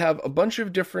 They have a bunch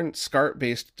of different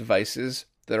SCART-based devices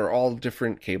that are all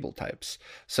different cable types.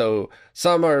 So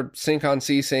some are Sync-on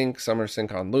C-Sync, some are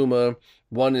Sync-on Luma.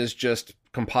 One is just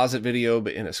composite video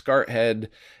but in a SCART head,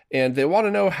 and they want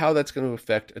to know how that's going to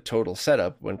affect a total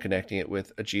setup when connecting it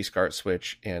with a G-SCART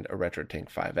switch and a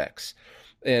RetroTink 5X.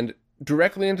 And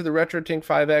directly into the RetroTink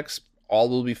 5X, all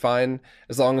will be fine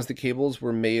as long as the cables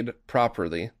were made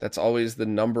properly. That's always the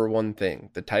number one thing.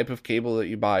 The type of cable that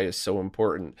you buy is so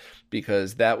important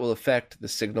because that will affect the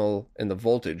signal and the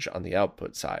voltage on the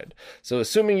output side. So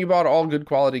assuming you bought all good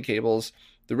quality cables,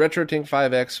 the RetroTink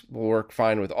 5X will work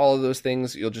fine with all of those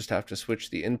things. You'll just have to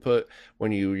switch the input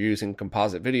when you're using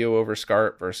composite video over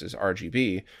SCART versus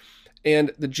RGB.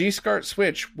 And the G-SCART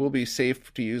switch will be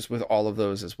safe to use with all of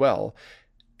those as well.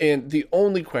 And the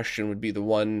only question would be the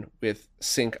one with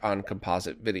sync on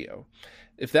composite video.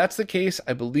 If that's the case,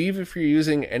 I believe if you're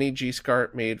using any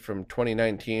G-SCART made from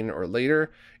 2019 or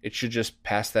later, it should just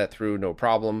pass that through no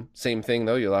problem. Same thing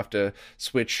though, you'll have to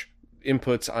switch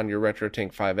inputs on your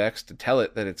RetroTink 5X to tell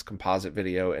it that it's composite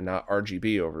video and not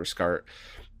RGB over SCART.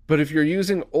 But if you're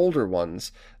using older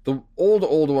ones, the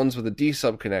old ones with the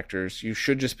D-sub connectors, you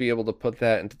should just be able to put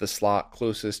that into the slot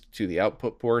closest to the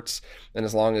output ports. And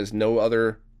as long as no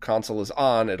other console is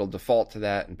on, it'll default to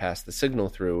that and pass the signal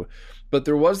through. But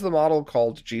there was the model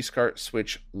called G-SCART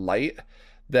Switch Lite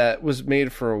that was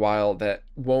made for a while that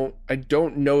I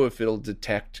don't know if it'll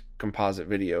detect composite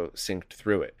video synced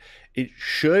through it. It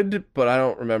should, but I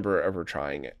don't remember ever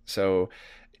trying it. So,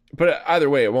 but either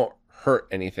way, it won't hurt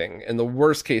anything. In the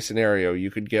worst case scenario,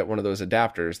 you could get one of those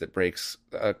adapters that breaks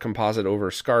composite over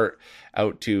SCART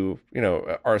out to,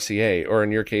 RCA, or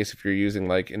in your case, if you're using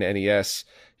like an NES,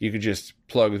 you could just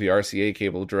plug the RCA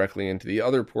cable directly into the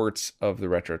other ports of the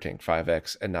RetroTink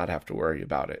 5X and not have to worry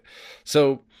about it.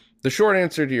 So the short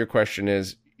answer to your question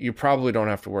is you probably don't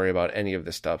have to worry about any of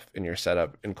this stuff in your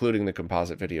setup, including the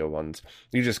composite video ones.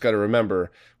 You just got to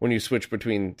remember when you switch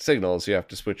between signals, you have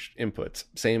to switch inputs.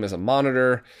 Same as a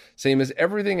monitor, same as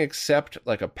everything except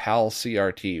like a PAL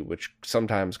CRT, which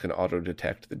sometimes can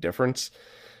auto-detect the difference.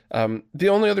 The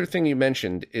only other thing you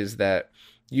mentioned is that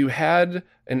you had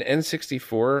an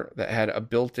N64 that had a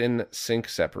built-in sync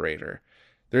separator.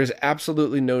 There's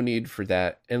absolutely no need for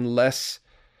that unless...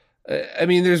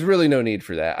 there's really no need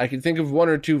for that. I can think of one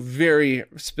or two very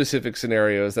specific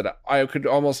scenarios that I could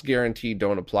almost guarantee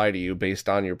don't apply to you based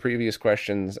on your previous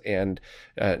questions and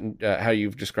how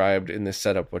you've described in this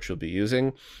setup what you'll be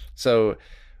using. So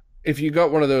if you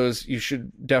got one of those, you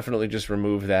should definitely just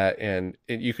remove that, and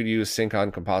you could use Sync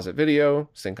on Composite Video,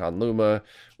 Sync on Luma,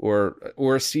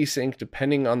 or C-Sync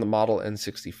depending on the model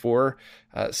N64.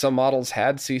 Some models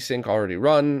had C-Sync already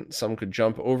run, some could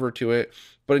jump over to it,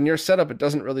 but in your setup, it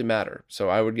doesn't really matter. So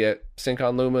I would get Sync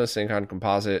on Luma, Sync on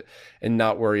Composite, and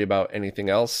not worry about anything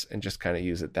else, and just kind of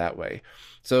use it that way.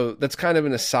 So that's kind of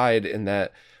an aside in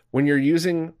that when you're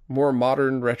using more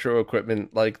modern retro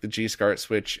equipment like the G-SCART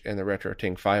switch and the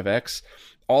RetroTink 5X,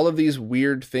 all of these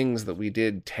weird things that we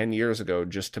did 10 years ago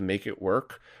just to make it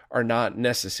work are not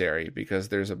necessary, because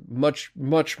there's a much,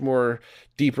 much more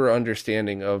deeper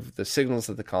understanding of the signals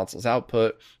that the consoles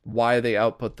output, why they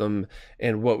output them,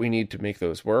 and what we need to make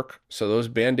those work. So those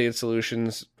Band-Aid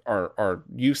solutions are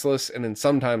useless and then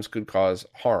sometimes could cause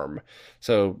harm.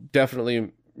 So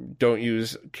definitely don't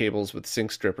use cables with sync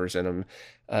strippers in them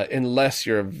unless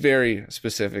you're a very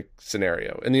specific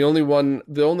scenario. And the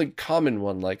only common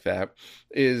one like that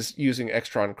is using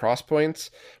Extron crosspoints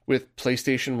with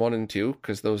PlayStation 1 and 2,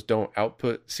 because those don't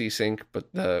output C-Sync,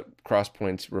 but the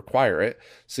crosspoints require it.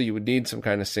 So you would need some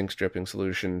kind of sync stripping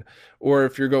solution. Or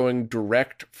if you're going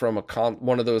direct from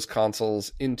one of those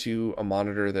consoles into a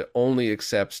monitor that only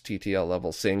accepts TTL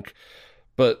level sync.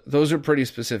 But those are pretty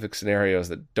specific scenarios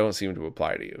that don't seem to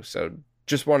apply to you. So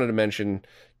just wanted to mention,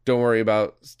 don't worry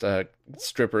about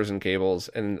strippers and cables.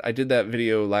 And I did that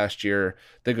video last year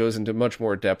that goes into much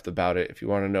more depth about it if you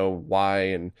want to know why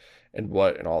and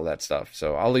what and all that stuff.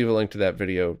 So I'll leave a link to that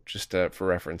video just for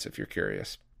reference if you're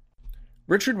curious.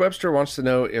 Richard Webster wants to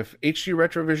know if HD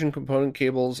Retrovision component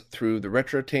cables through the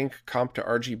RetroTink comp to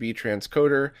RGB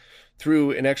transcoder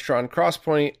through an Extron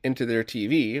crosspoint into their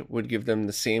TV would give them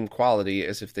the same quality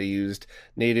as if they used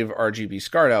native RGB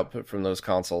SCART output from those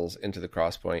consoles into the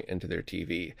crosspoint into their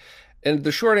TV. And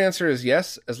the short answer is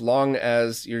yes, as long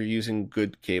as you're using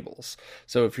good cables.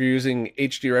 So if you're using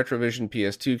HD Retrovision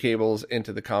PS2 cables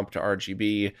into the comp to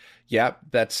RGB, yeah,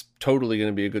 that's totally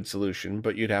going to be a good solution,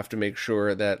 but you'd have to make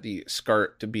sure that the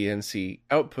SCART to BNC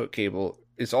output cable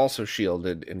is also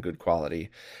shielded in good quality.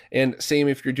 And same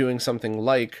if you're doing something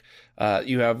like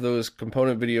you have those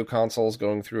component video consoles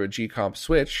going through a G-Comp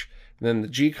switch, and then the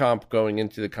G-Comp going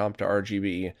into the comp to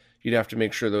RGB, you'd have to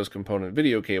make sure those component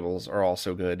video cables are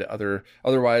also good.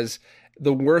 Otherwise,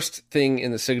 the worst thing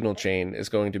in the signal chain is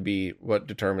going to be what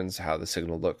determines how the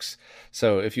signal looks.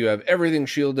 So if you have everything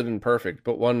shielded and perfect,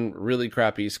 but one really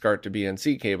crappy SCART to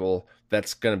BNC cable,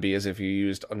 that's going to be as if you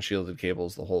used unshielded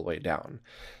cables the whole way down.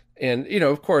 And,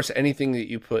 of course, anything that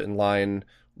you put in line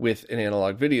with an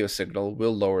analog video signal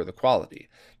will lower the quality.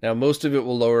 Now, most of it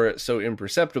will lower it so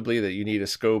imperceptibly that you need a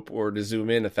scope or to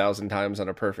zoom in 1,000 times on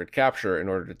a perfect capture in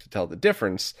order to tell the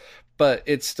difference, but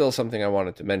it's still something I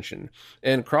wanted to mention.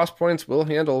 And crosspoints will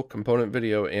handle component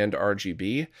video and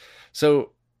RGB.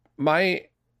 So my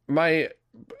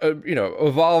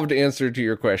evolved answer to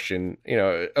your question,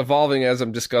 evolving as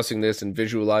I'm discussing this and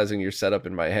visualizing your setup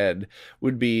in my head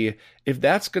would be, if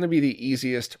that's going to be the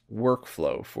easiest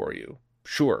workflow for you,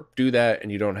 sure, do that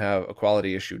and you don't have a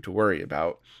quality issue to worry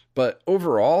about. But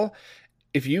overall,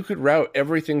 if you could route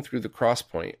everything through the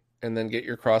crosspoint and then get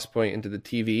your crosspoint into the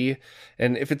TV,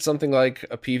 and if it's something like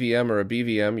a PVM or a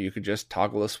BVM, you could just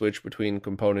toggle a switch between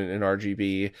component and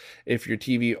RGB. If your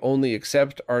TV only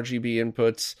accepts RGB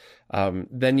inputs,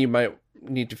 then you might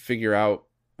need to figure out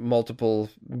multiple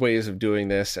ways of doing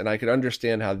this, and I could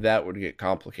understand how that would get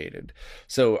complicated.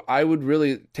 So I would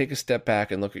really take a step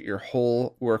back and look at your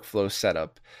whole workflow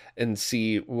setup and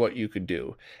see what you could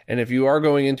do. And if you are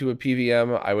going into a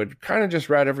PVM, I would kind of just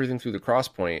route everything through the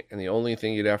crosspoint, and the only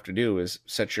thing you'd have to do is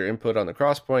set your input on the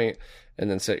crosspoint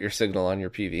and then set your signal on your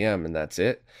PVM, and that's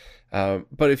it.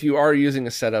 But if you are using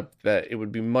a setup that it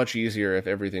would be much easier if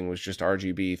everything was just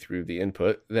RGB through the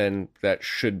input, then that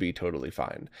should be totally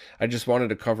fine. I just wanted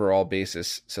to cover all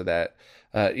bases so that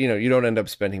you don't end up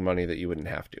spending money that you wouldn't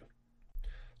have to.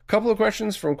 A couple of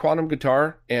questions from Quantum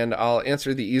Guitar, and I'll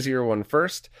answer the easier one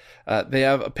first. They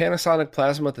have a Panasonic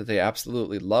Plasma that they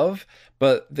absolutely love,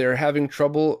 but they're having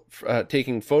trouble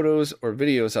taking photos or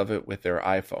videos of it with their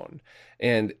iPhone.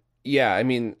 And yeah, I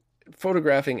mean,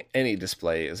 photographing any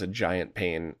display is a giant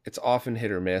pain. It's often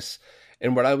hit or miss.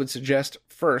 And what I would suggest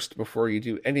first, before you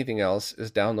do anything else,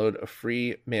 is download a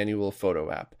free manual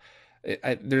photo app.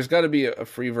 There's got to be a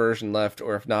free version left,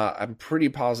 or if not, I'm pretty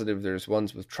positive there's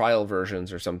ones with trial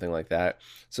versions or something like that.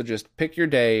 So just pick your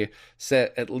day,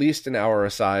 set at least an hour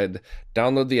aside,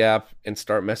 download the app, and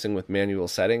start messing with manual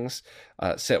settings.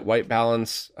 Set white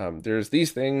balance. There's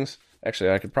these things.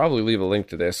 Actually, I could probably leave a link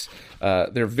to this.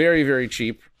 They're very, very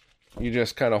cheap. You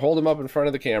just kind of hold them up in front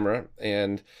of the camera,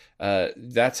 and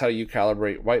that's how you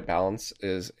calibrate white balance,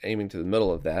 is aiming to the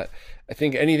middle of that. I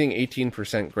think anything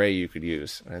 18% gray you could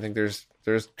use. I think there's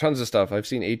tons of stuff. I've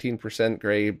seen 18%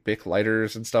 gray Bic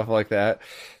lighters and stuff like that.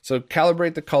 So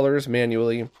calibrate the colors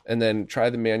manually, and then try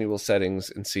the manual settings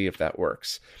and see if that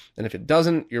works. And if it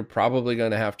doesn't, you're probably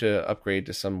going to have to upgrade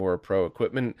to some more pro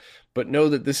equipment. But know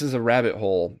that this is a rabbit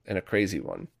hole and a crazy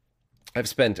one. I've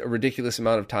spent a ridiculous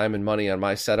amount of time and money on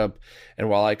my setup, and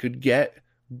while I could get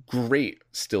great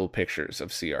still pictures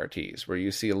of CRTs where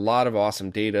you see a lot of awesome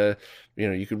data,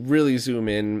 you could really zoom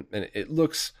in, and it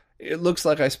looks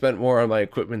like I spent more on my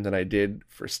equipment than I did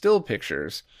for still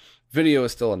pictures. Video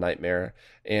is still a nightmare,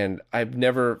 and I've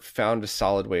never found a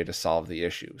solid way to solve the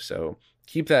issue. So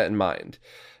keep that in mind.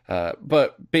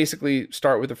 But basically,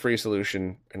 start with a free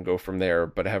solution and go from there,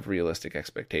 but have realistic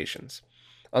expectations.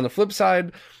 On the flip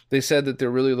side, they said that they're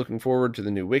really looking forward to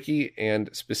the new wiki, and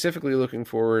specifically looking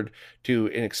forward to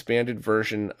an expanded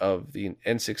version of the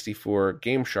N64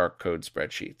 GameShark code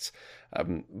spreadsheets,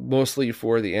 mostly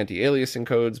for the anti-aliasing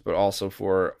codes, but also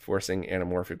for forcing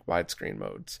anamorphic widescreen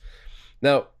modes.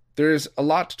 Now, there's a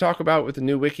lot to talk about with the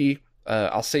new wiki.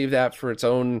 I'll save that for its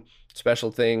own special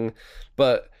thing,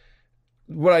 but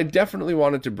what I definitely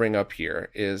wanted to bring up here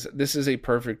is this is a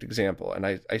perfect example. And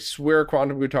I swear,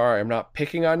 Quantum Guitar, I'm not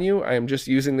picking on you. I am just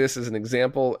using this as an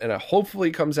example, and it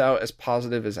hopefully comes out as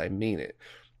positive as I mean it.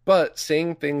 But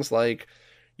saying things like,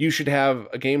 you should have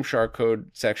a GameShark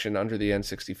code section under the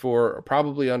N64, or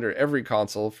probably under every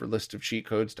console for list of cheat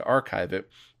codes to archive it,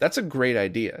 that's a great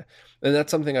idea. And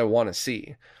that's something I want to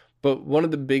see. But one of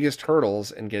the biggest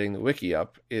hurdles in getting the wiki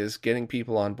up is getting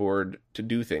people on board to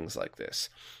do things like this.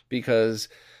 Because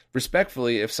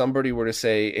respectfully, if somebody were to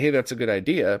say, hey, that's a good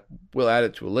idea, we'll add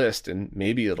it to a list and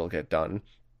maybe it'll get done.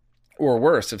 Or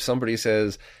worse, if somebody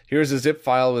says, here's a zip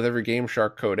file with every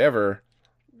GameShark code ever,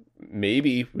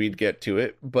 maybe we'd get to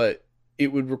it, but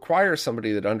it would require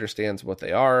somebody that understands what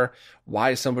they are,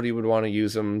 why somebody would want to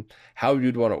use them, how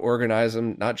you'd want to organize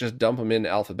them, not just dump them in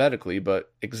alphabetically,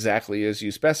 but exactly as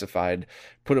you specified,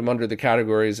 put them under the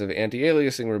categories of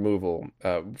anti-aliasing removal,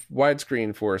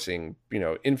 widescreen forcing,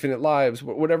 infinite lives,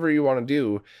 whatever you want to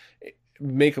do,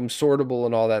 make them sortable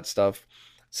and all that stuff.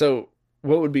 So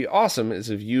what would be awesome is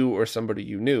if you or somebody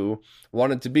you knew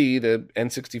wanted to be the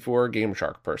N64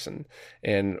 GameShark person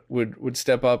and would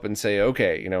step up and say,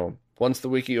 okay, once the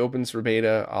wiki opens for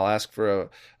beta, I'll ask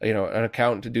for an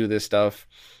account to do this stuff.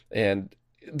 And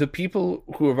the people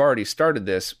who have already started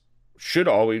this should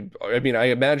always, I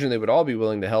imagine they would all be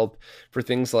willing to help for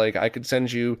things like, I could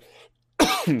send you,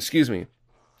 excuse me,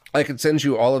 I could send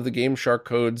you all of the GameShark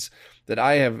codes that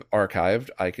I have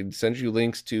archived. I could send you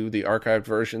links to the archived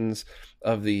versions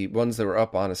of the ones that were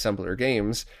up on Assembler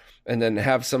Games, and then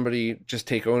have somebody just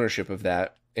take ownership of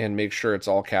that and make sure it's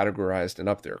all categorized and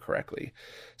up there correctly.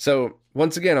 So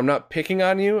once again, I'm not picking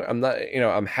on you. I'm not,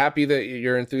 I'm happy that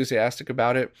you're enthusiastic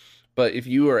about it, But if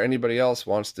you or anybody else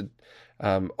wants to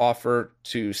offer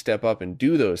to step up and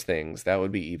do those things, that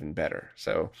would be even better.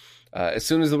 So as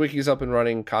soon as the wiki's up and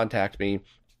running, contact me.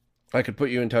 I could put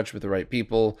you in touch with the right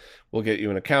people. We'll get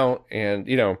you an account, and,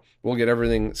 we'll get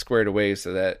everything squared away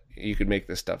so that you could make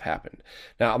this stuff happen.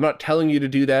 Now, I'm not telling you to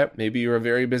do that. Maybe you're a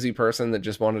very busy person that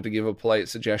just wanted to give a polite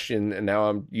suggestion, and now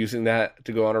I'm using that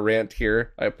to go on a rant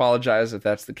here. I apologize if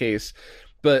that's the case.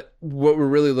 But what we're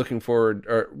really looking for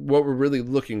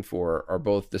are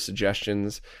both the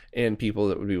suggestions and people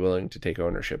that would be willing to take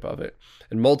ownership of it.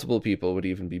 And multiple people would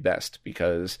even be best,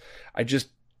 because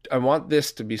I want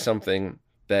this to be something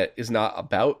that is not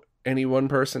about any one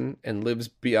person and lives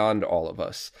beyond all of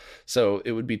us. So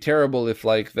it would be terrible if,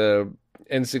 like, the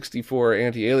N64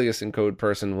 anti-aliasing code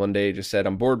person one day just said,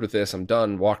 I'm bored with this, I'm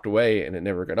done, walked away, and it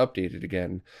never got updated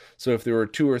again. So if there were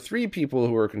 2 or 3 people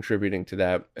who were contributing to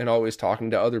that and always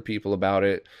talking to other people about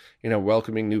it,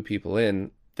 welcoming new people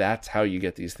in, that's how you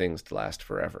get these things to last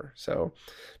forever. So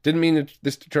didn't mean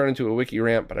this to turn into a wiki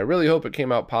rant, but I really hope it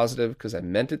came out positive, because I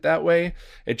meant it that way.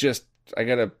 I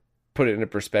gotta put it into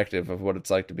perspective of what it's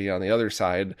like to be on the other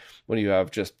side when you have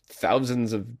just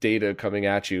thousands of data coming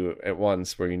at you at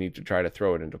once where you need to try to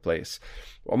throw it into place.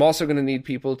 I'm also going to need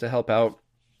people to help out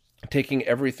taking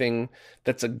everything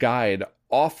that's a guide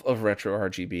off of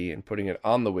RetroRGB and putting it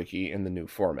on the wiki in the new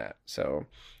format. So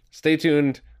stay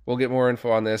tuned. We'll get more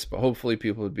info on this, but hopefully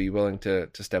people would be willing to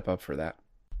step up for that.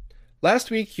 Last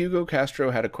week, Hugo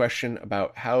Castro had a question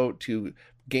about how to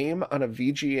game on a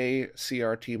VGA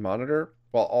CRT monitor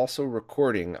while also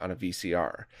recording on a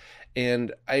VCR.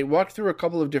 And I walked through a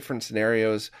couple of different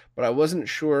scenarios, but I wasn't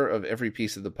sure of every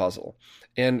piece of the puzzle.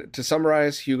 And to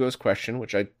summarize Hugo's question,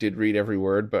 which I did read every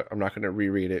word, but I'm not going to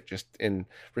reread it just in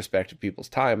respect of people's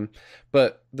time.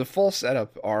 But the full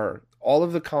setup are all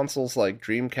of the consoles like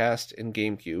Dreamcast and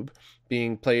GameCube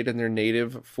being played in their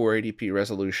native 480p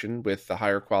resolution with the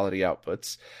higher quality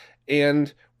outputs,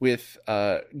 and with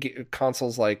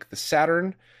consoles like the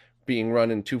Saturn being run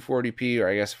in 240p, or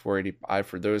I guess 480i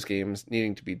for those games,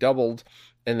 needing to be doubled,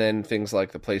 and then things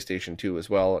like the PlayStation 2 as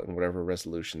well, and whatever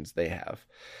resolutions they have.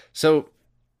 So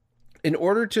in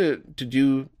order to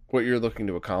do what you're looking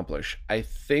to accomplish, I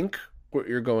think what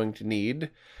you're going to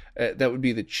need, that would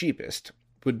be the cheapest,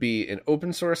 would be an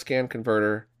open source scan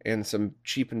converter and some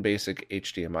cheap and basic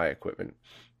HDMI equipment.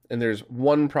 And there's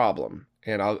one problem,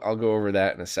 and I'll go over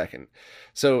that in a second.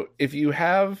 So if you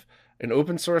have an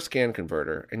open source scan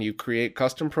converter and you create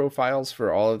custom profiles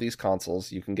for all of these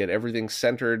consoles, you can get everything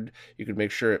centered. You can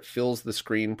make sure it fills the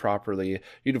screen properly.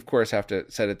 You'd of course have to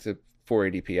set it to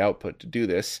 480p output to do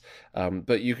this,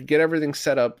 but you could get everything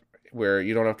set up where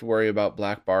you don't have to worry about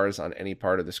black bars on any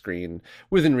part of the screen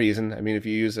within reason. I mean, if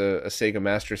you use a Sega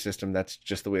Master System, that's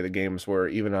just the way the games were,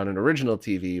 even on an original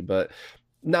TV, but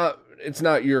it's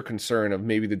not your concern of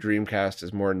maybe the Dreamcast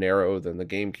is more narrow than the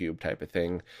GameCube type of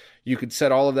thing. You could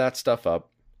set all of that stuff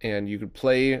up, and you could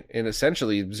play in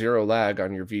essentially zero lag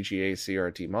on your VGA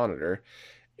CRT monitor.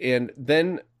 And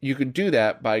then you could do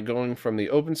that by going from the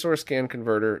open source scan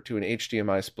converter to an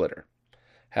HDMI splitter.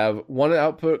 Have one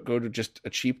output go to just a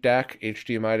cheap DAC,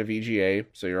 HDMI to VGA,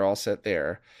 so you're all set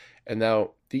there. And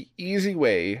now the easy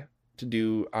way to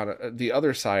do on the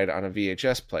other side on a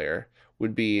VHS player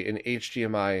would be an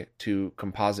HDMI to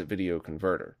composite video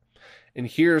converter. And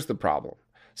here's the problem.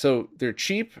 So they're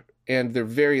cheap and they're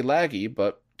very laggy,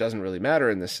 but doesn't really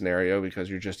matter in this scenario because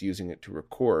you're just using it to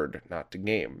record, not to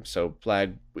game. So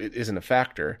lag isn't a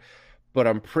factor, but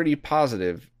I'm pretty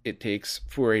positive it takes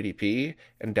 480p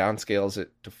and downscales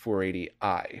it to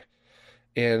 480i.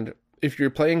 And if you're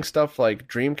playing stuff like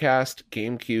Dreamcast,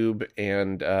 GameCube,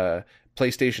 and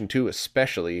PlayStation 2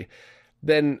 especially,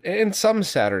 then in some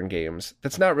Saturn games,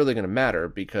 that's not really going to matter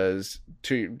because,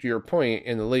 to your point,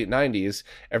 in the late 90s,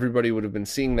 everybody would have been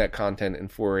seeing that content in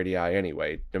 480i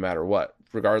anyway, no matter what,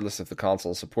 regardless if the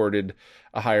console supported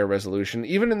a higher resolution.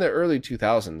 Even in the early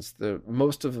 2000s,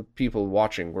 most of the people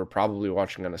watching were probably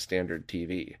watching on a standard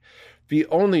TV. The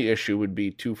only issue would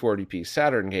be 240p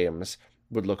Saturn games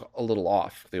would look a little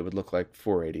off. They would look like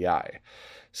 480i.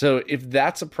 So if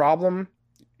that's a problem,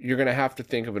 you're going to have to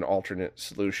think of an alternate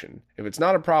solution. If it's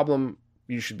not a problem,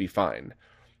 you should be fine.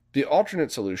 The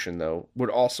alternate solution, though,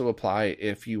 would also apply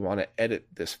if you want to edit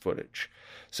this footage.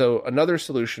 So another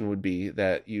solution would be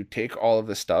that you take all of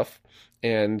the stuff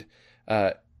and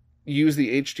use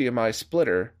the HDMI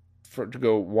splitter to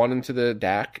go one into the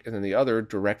DAC and then the other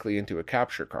directly into a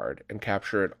capture card and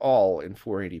capture it all in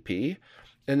 480p,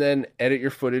 and then edit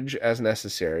your footage as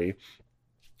necessary.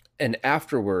 And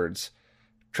afterwards,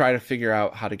 try to figure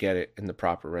out how to get it in the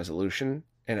proper resolution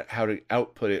and how to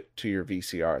output it to your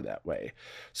VCR that way.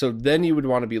 So then you would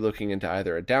want to be looking into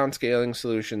either a downscaling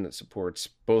solution that supports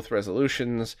both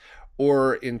resolutions,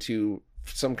 or into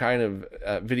some kind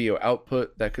of video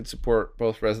output that could support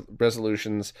both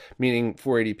resolutions, meaning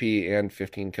 480p and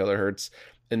 15 kilohertz.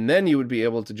 And then you would be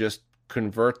able to just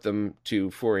convert them to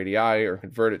 480i or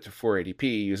convert it to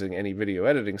 480p using any video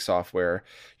editing software.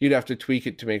 You'd have to tweak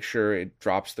it to make sure it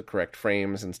drops the correct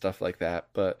frames and stuff like that.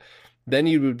 But then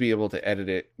you would be able to edit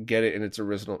it, get it in its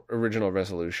original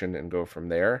resolution, and go from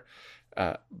there.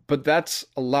 But that's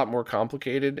a lot more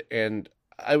complicated, and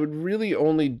I would really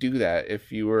only do that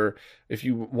if you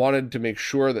wanted to make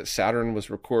sure that Saturn was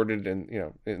recorded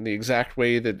in the exact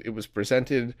way that it was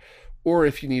presented, or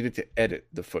if you needed to edit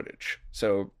the footage.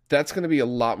 So that's going to be a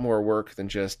lot more work than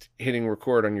just hitting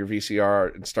record on your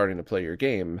VCR and starting to play your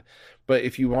game. But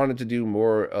if you wanted to do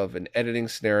more of an editing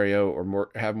scenario, or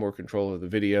have more control of the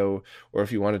video, or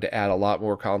if you wanted to add a lot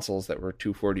more consoles that were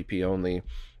 240p only,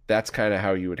 that's kind of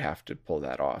how you would have to pull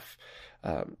that off.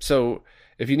 So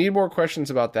if you need more questions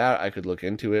about that, I could look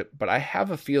into it, but I have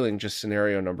a feeling just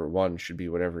scenario number one should be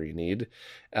whatever you need.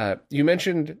 You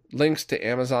mentioned links to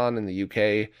Amazon in the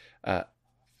UK.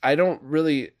 I don't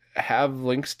really have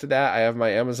links to that. I have my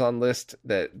Amazon list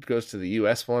that goes to the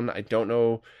US one. I don't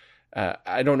know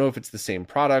if it's the same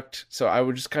product, so I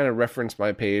would just kind of reference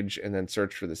my page and then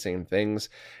search for the same things.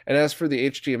 And as for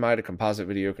the HDMI to composite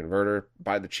video converter,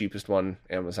 buy the cheapest one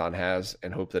Amazon has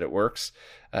and hope that it works.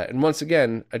 And once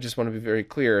again, I just want to be very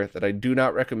clear that I do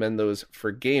not recommend those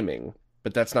for gaming,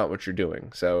 but that's not what you're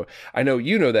doing. So I know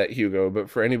you know that, Hugo, but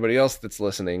for anybody else that's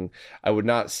listening, I would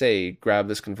not say grab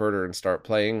this converter and start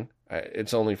playing.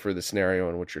 It's only for the scenario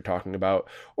in which you're talking about,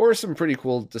 or some pretty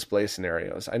cool display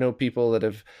scenarios. I know people that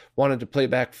have wanted to play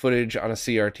back footage on a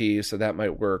CRT, so that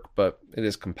might work, but it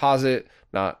is composite,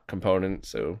 not component,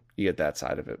 so you get that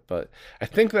side of it. But I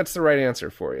think that's the right answer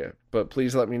for you, but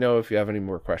please let me know if you have any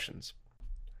more questions.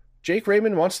 Jake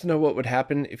Raymond wants to know what would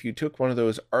happen if you took one of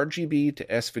those RGB to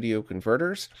S-video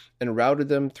converters and routed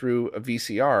them through a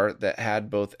VCR that had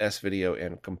both S-video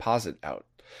and composite out.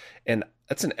 And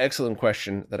that's an excellent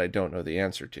question that I don't know the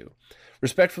answer to.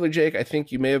 Respectfully, Jake, I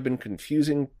think you may have been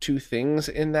confusing two things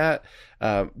in that.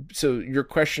 So your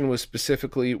question was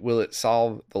specifically, will it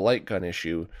solve the light gun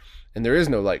issue? And there is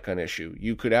no light gun issue.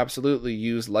 You could absolutely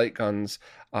use light guns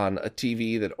on a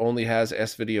TV that only has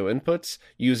S-video inputs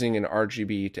using an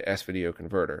RGB to S-video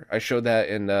converter. I showed that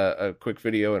in a quick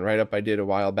video and write-up I did a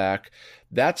while back.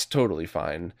 That's totally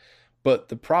fine. But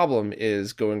the problem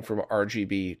is going from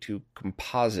RGB to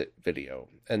composite video,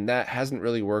 and that hasn't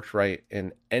really worked right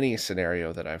in any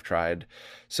scenario that I've tried.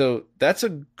 So that's a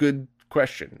good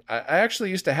question. I actually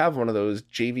used to have one of those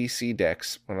JVC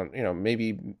decks,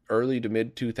 maybe early to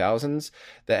mid 2000s,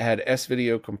 that had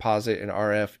S-video, composite, and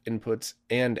RF inputs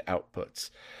and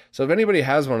outputs. So if anybody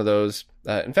has one of those,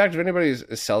 in fact, if anybody is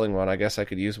selling one, I guess I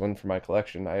could use one for my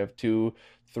collection. I have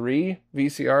 3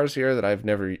 VCRs here that I've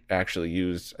never actually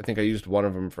used. I think I used one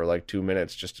of them for like 2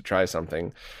 minutes just to try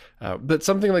something. But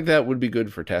something like that would be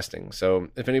good for testing. So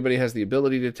if anybody has the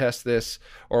ability to test this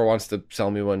or wants to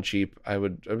sell me one cheap, I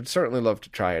would certainly love to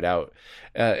try it out.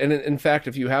 And in fact,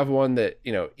 if you have one that,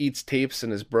 eats tapes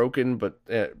and is broken, but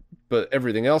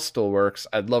everything else still works,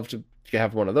 I'd love to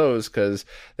have one of those, because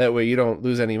that way you don't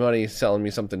lose any money selling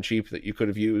me something cheap that you could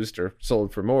have used or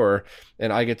sold for more,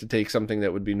 and I get to take something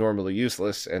that would be normally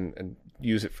useless and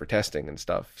use it for testing and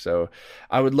stuff. So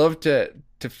I would love to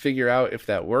figure out if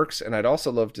that works, and I'd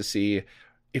also love to see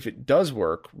if it does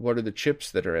work, what are the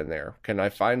chips that are in there? Can I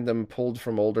find them pulled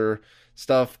from older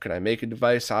stuff? Can I make a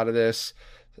device out of this?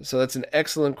 So that's an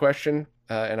excellent question.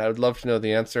 And I would love to know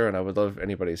the answer, and I would love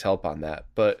anybody's help on that.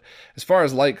 But as far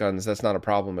as light guns, that's not a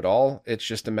problem at all. It's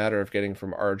just a matter of getting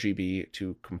from RGB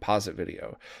to composite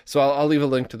video. So I'll leave a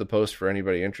link to the post for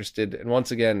anybody interested. And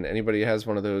once again, anybody has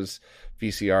one of those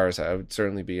VCRs, I would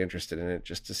certainly be interested in it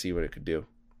just to see what it could do.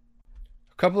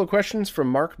 A couple of questions from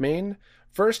Mark Main.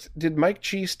 First, did Mike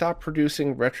Chi stop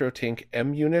producing RetroTink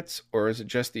M units, or is it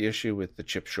just the issue with the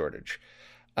chip shortage?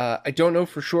 I don't know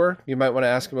for sure. You might want to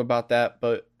ask him about that,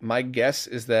 but my guess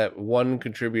is that one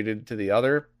contributed to the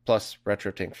other, plus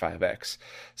RetroTink 5X.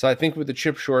 So I think with the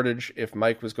chip shortage, if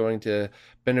Mike was going to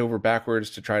bend over backwards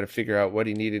to try to figure out what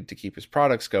he needed to keep his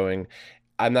products going,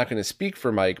 I'm not going to speak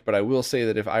for Mike, but I will say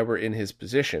that if I were in his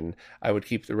position, I would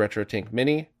keep the RetroTink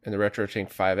Mini and the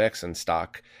RetroTink 5X in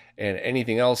stock, and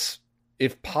anything else,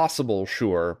 If possible,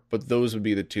 sure, but those would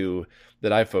be the two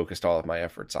that I focused all of my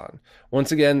efforts on.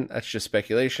 Once again, that's just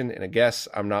speculation and a guess.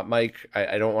 I'm not Mike.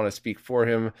 I don't want to speak for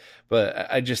him, but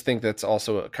I just think that's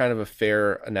also a kind of a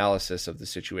fair analysis of the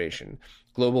situation.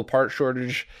 Global part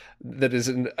shortage that is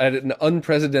at an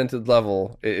unprecedented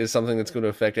level is something that's going to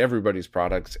affect everybody's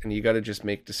products, and you got to just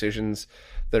make decisions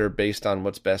that are based on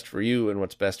what's best for you and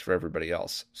what's best for everybody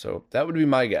else. So that would be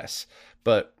my guess,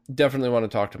 but definitely want to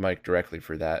talk to Mike directly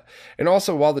for that. And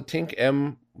also, while the Tink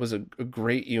M was a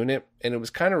great unit, and it was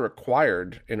kind of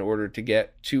required in order to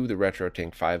get to the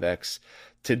RetroTink 5X,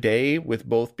 today, with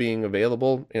both being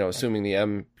available, assuming the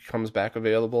M comes back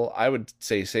available, I would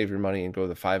say save your money and go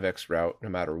the 5X route no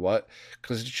matter what,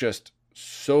 because it's just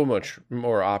so much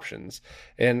more options.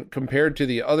 And compared to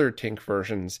the other Tink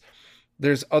versions,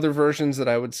 there's other versions that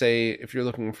I would say, if you're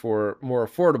looking for more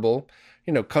affordable,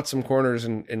 cut some corners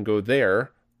and go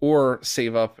there, or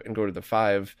save up and go to the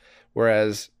 5,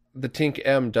 whereas the Tink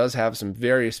M does have some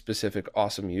very specific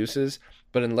awesome uses,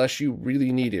 but unless you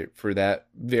really need it for that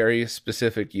very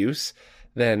specific use,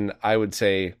 then I would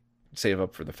say save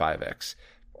up for the 5X.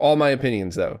 All my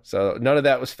opinions, though, so none of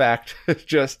that was fact,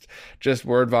 just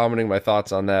word vomiting my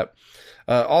thoughts on that.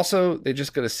 Also, they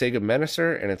just got a Sega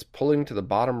Menacer, and it's pulling to the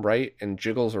bottom right and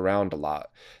jiggles around a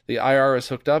lot. The IR is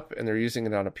hooked up, and they're using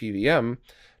it on a PVM.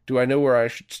 Do I know where I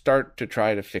should start to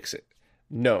try to fix it?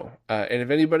 No. And if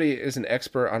anybody is an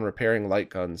expert on repairing light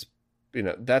guns,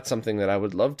 that's something that I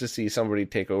would love to see somebody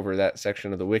take over that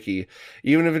section of the wiki,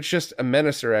 even if it's just a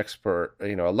Menacer expert,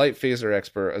 a light phaser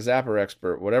expert, a zapper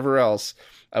expert, whatever else.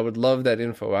 I would love that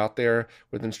info out there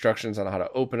with instructions on how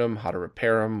to open them, how to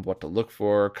repair them, what to look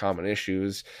for, common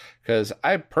issues, because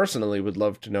I personally would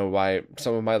love to know why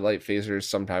some of my light phasers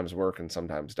sometimes work and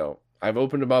sometimes don't. I've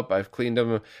opened them up, I've cleaned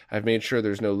them, I've made sure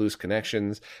there's no loose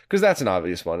connections, because that's an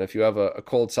obvious one. If you have a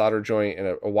cold solder joint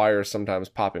and a wire sometimes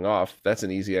popping off, that's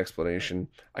an easy explanation.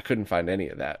 I couldn't find any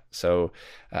of that. So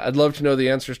I'd love to know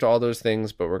the answers to all those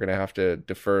things, but we're going to have to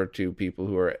defer to people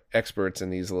who are experts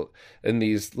in these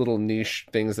little niche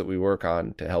things that we work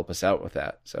on to help us out with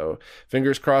that. So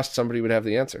fingers crossed somebody would have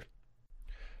the answer.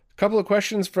 A couple of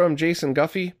questions from Jason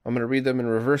Guffey. I'm going to read them in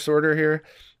reverse order here.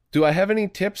 Do I have any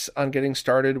tips on getting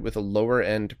started with a lower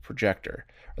end projector?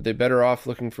 Are they better off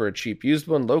looking for a cheap used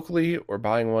one locally or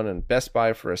buying one in Best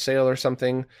Buy for a sale or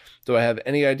something? Do I have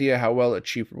any idea how well a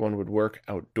cheaper one would work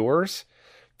outdoors?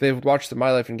 They've watched the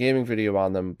My Life in Gaming video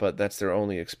on them, but that's their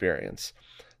only experience.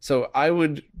 So I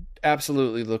would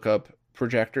absolutely look up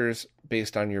projectors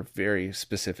based on your very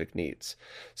specific needs.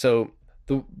 So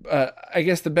I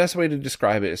guess the best way to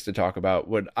describe it is to talk about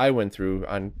what I went through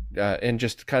on and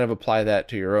just kind of apply that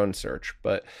to your own search.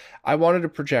 But I wanted a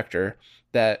projector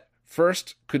that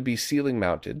first could be ceiling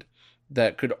mounted,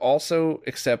 that could also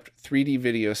accept 3D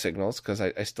video signals, because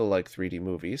I still like 3D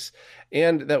movies,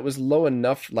 and that was low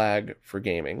enough lag for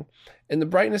gaming. And the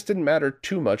brightness didn't matter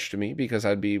too much to me because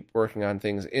I'd be working on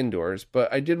things indoors,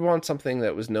 but I did want something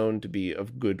that was known to be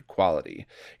of good quality.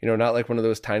 Not like one of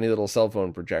those tiny little cell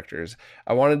phone projectors.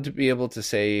 I wanted to be able to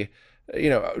say,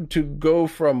 to go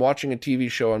from watching a TV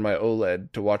show on my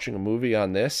OLED to watching a movie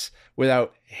on this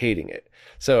without hating it.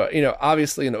 So,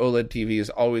 obviously an OLED TV is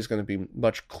always going to be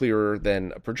much clearer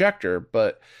than a projector,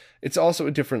 but it's also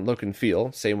a different look and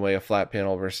feel. Same way a flat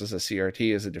panel versus a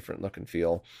CRT is a different look and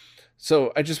feel.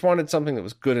 So I just wanted something that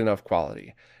was good enough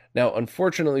quality. Now,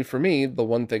 unfortunately for me, the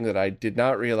one thing that I did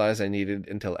not realize I needed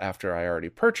until after I already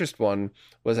purchased one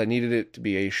was I needed it to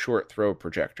be a short throw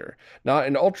projector. Not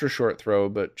an ultra short throw,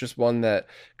 but just one that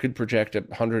could project a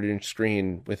 100-inch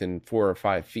screen within 4 or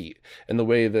 5 feet. And the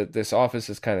way that this office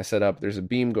is kind of set up, there's a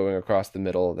beam going across the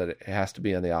middle that it has to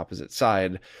be on the opposite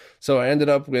side. So I ended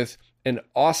up with an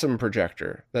awesome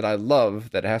projector that I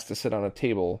love that has to sit on a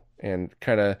table and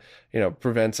kind of,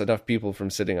 prevents enough people from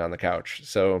sitting on the couch.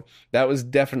 So that was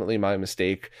definitely my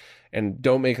mistake. And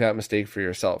don't make that mistake for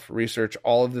yourself. Research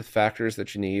all of the factors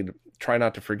that you need. Try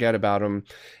not to forget about them.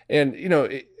 And,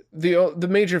 the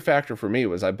major factor for me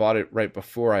was I bought it right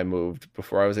before I moved,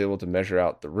 before I was able to measure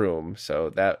out the room.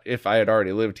 So that if I had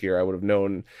already lived here, I would have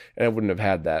known and I wouldn't have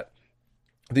had that.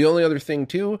 The only other thing,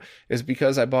 too, is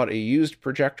because I bought a used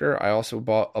projector, I also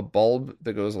bought a bulb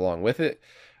that goes along with it.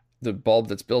 The bulb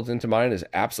that's built into mine is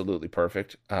absolutely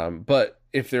perfect. But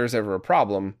if there's ever a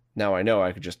problem, now I know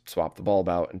I could just swap the bulb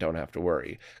out and don't have to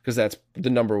worry, because that's the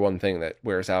number one thing that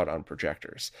wears out on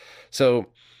projectors. So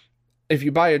if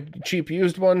you buy a cheap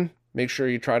used one, make sure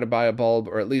you try to buy a bulb,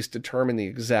 or at least determine the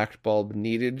exact bulb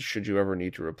needed should you ever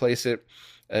need to replace it.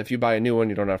 If you buy a new one,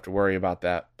 you don't have to worry about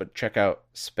that, but check out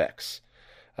specs.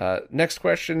 Next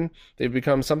question. They've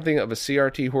become something of a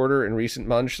CRT hoarder in recent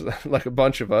months, like a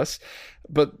bunch of us,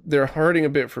 but they're hurting a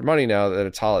bit for money now that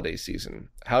it's holiday season.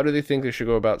 How do they think they should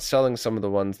go about selling some of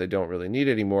the ones they don't really need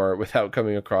anymore without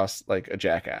coming across like a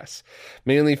jackass?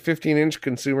 Mainly 15-inch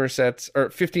consumer sets,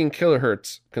 or 15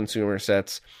 kilohertz consumer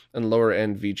sets, and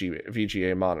lower-end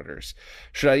VGA monitors.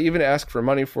 Should I even ask for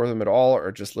money for them at all,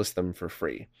 or just list them for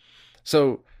free?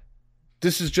 So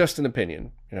this is just an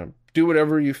opinion. Do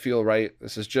whatever you feel right.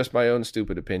 This is just my own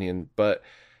stupid opinion, but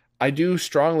I do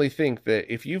strongly think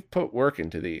that if you've put work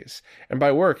into these, and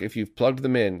by work, if you've plugged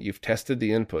them in, you've tested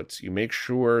the inputs, you make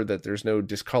sure that there's no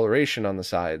discoloration on the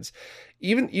sides.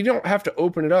 Even you don't have to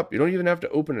open it up. You don't even have to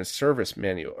open a service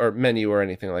menu or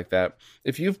anything like that.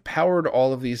 If you've powered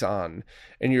all of these on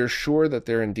and you're sure that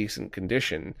they're in decent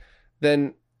condition,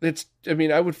 then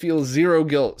I would feel zero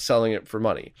guilt selling it for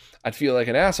money. I'd feel like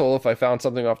an asshole if I found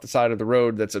something off the side of the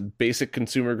road that's a basic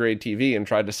consumer grade TV and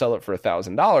tried to sell it for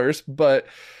 $1,000, but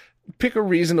pick a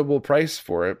reasonable price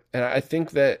for it. And I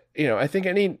think that, I think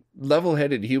any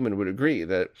level-headed human would agree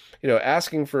that,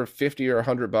 asking for 50 or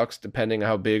 $100, depending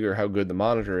how big or how good the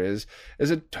monitor is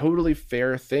a totally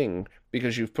fair thing,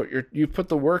 because you've put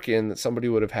the work in that somebody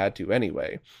would have had to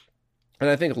anyway. And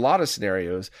I think a lot of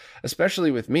scenarios, especially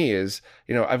with me, is,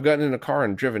 I've gotten in a car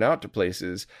and driven out to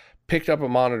places, picked up a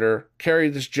monitor,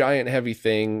 carried this giant heavy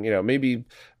thing, maybe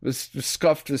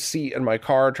scuffed the seat in my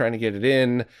car trying to get it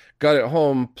in, got it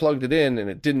home, plugged it in, and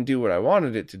it didn't do what I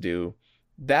wanted it to do.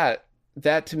 That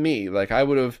to me, like, I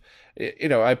would have,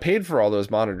 I paid for all those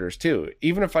monitors too.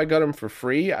 Even if I got them for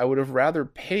free, I would have rather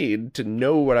paid to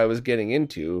know what I was getting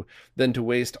into than to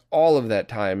waste all of that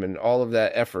time and all of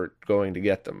that effort going to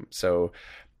get them. So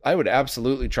I would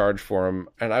absolutely charge for them,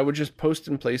 and I would just post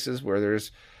in places where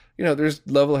there's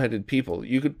level-headed people.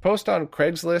 You could post on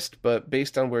Craigslist, but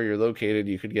based on where you're located,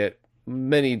 you could get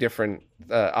many different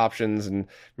options and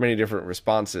many different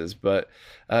responses. But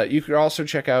you could also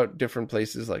check out different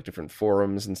places, like different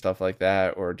forums and stuff like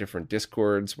that, or different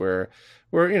Discords where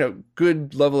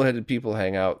good level-headed people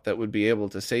hang out that would be able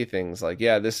to say things like,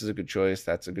 yeah, this is a good choice,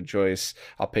 that's a good choice,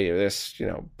 I'll pay you this,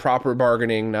 proper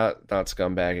bargaining, not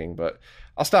scumbagging. But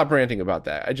I'll stop ranting about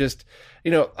that. I just,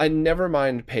 I never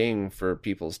mind paying for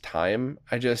people's time.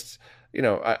 I just,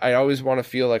 I always want to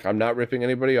feel like I'm not ripping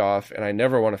anybody off, and I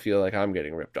never want to feel like I'm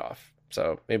getting ripped off.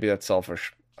 So maybe that's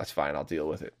selfish. That's fine. I'll deal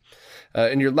with it.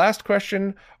 And your last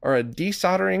question, are a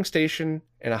desoldering station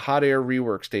and a hot air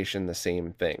rework station the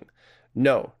same thing?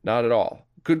 No, not at all.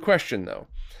 Good question, though.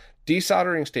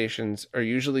 Desoldering stations are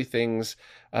usually things,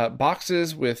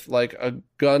 boxes with like a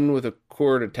gun with a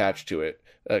cord attached to it,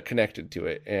 connected to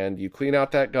it, and you clean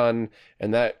out that gun,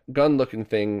 and that gun looking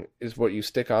thing is what you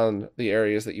stick on the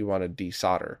areas that you want to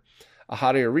desolder. A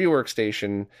hot air rework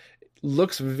station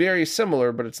looks very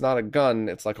similar, but it's not a gun,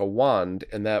 it's like a wand,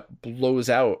 and that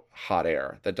blows out hot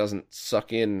air that doesn't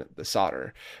suck in the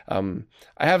solder. I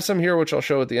have some here which I'll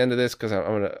show at the end of this because I'm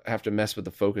going to have to mess with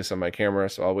the focus on my camera,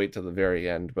 so I'll wait till the very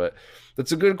end. But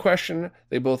that's a good question.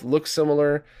 They both look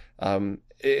similar.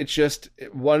 It's just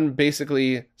one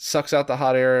basically sucks out the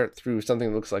hot air through something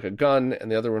that looks like a gun, and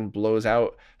the other one blows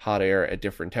out hot air at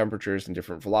different temperatures and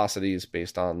different velocities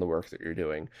based on the work that you're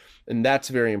doing. And that's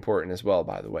very important as well,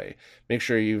 by the way. Make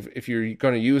sure if you're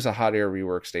going to use a hot air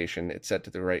rework station, it's set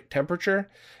to the right temperature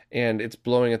and it's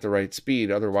blowing at the right speed.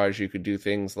 Otherwise, you could do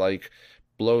things like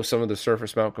blow some of the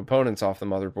surface mount components off the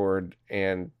motherboard,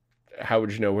 and how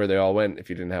would you know where they all went if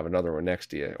you didn't have another one next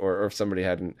to you, or if somebody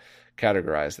hadn't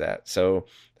categorized that? So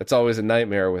that's always a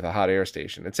nightmare with a hot air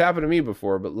station. It's happened to me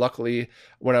before, but luckily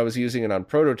when I was using it on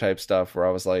prototype stuff where I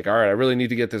was like, all right, I really need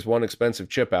to get this one expensive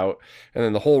chip out, and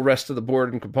then the whole rest of the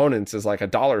board and components is like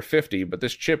 $1.50, but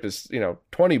this chip is,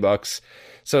 $20.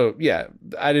 So yeah,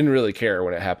 I didn't really care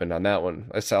when it happened on that one.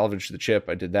 I salvaged the chip.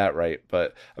 I did that right.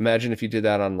 But imagine if you did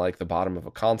that on like the bottom of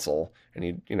a console,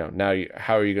 and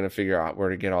how are you going to figure out where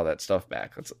to get all that stuff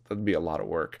back? That'd be a lot of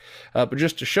work. But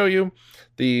just to show you,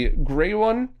 the gray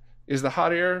one is the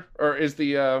hot air, or is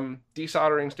the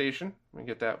desoldering station. Let me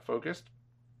get that focused.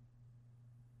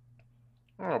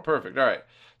 Oh, perfect. All right.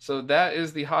 So that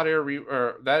is the hot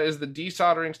air, that is the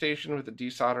desoldering station with the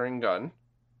desoldering gun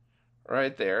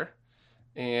right there.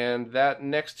 And that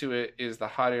next to it is the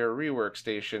hot air rework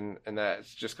station, and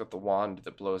that's just got the wand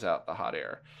that blows out the hot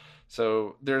air.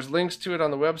 So there's links to it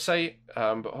on the website,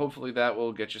 but hopefully that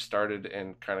will get you started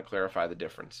and kind of clarify the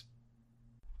difference.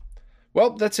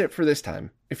 Well, that's it for this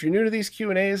time. If you're new to these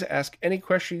Q&As, ask any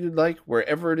question you'd like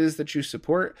wherever it is that you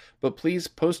support, but please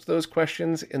post those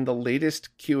questions in the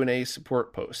latest Q&A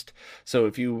support post. So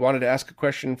if you wanted to ask a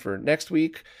question for next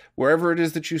week, wherever it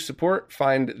is that you support,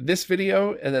 find this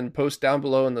video and then post down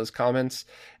below in those comments.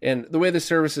 And the way the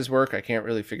services work, I can't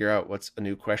really figure out what's a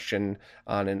new question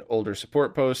on an older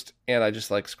support post, and I just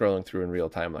like scrolling through in real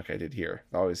time like I did here.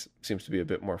 It always seems to be a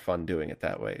bit more fun doing it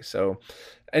that way. So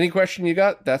any question you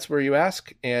got, that's where you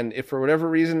ask. And if for whatever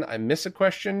reason I miss a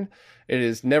question, it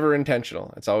is never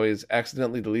intentional. It's always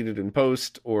accidentally deleted in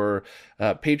post, or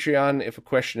Patreon, if a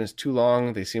question is too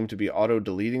long, they seem to be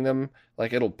auto-deleting them.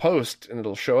 Like it'll post and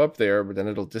it'll show up there, but then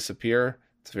it'll disappear.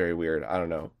 It's very weird. I don't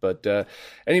know. But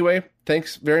anyway,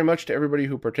 thanks very much to everybody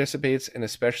who participates, and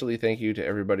especially thank you to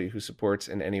everybody who supports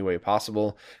in any way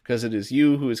possible, because it is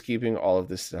you who is keeping all of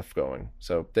this stuff going.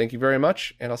 So thank you very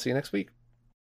much, and I'll see you next week.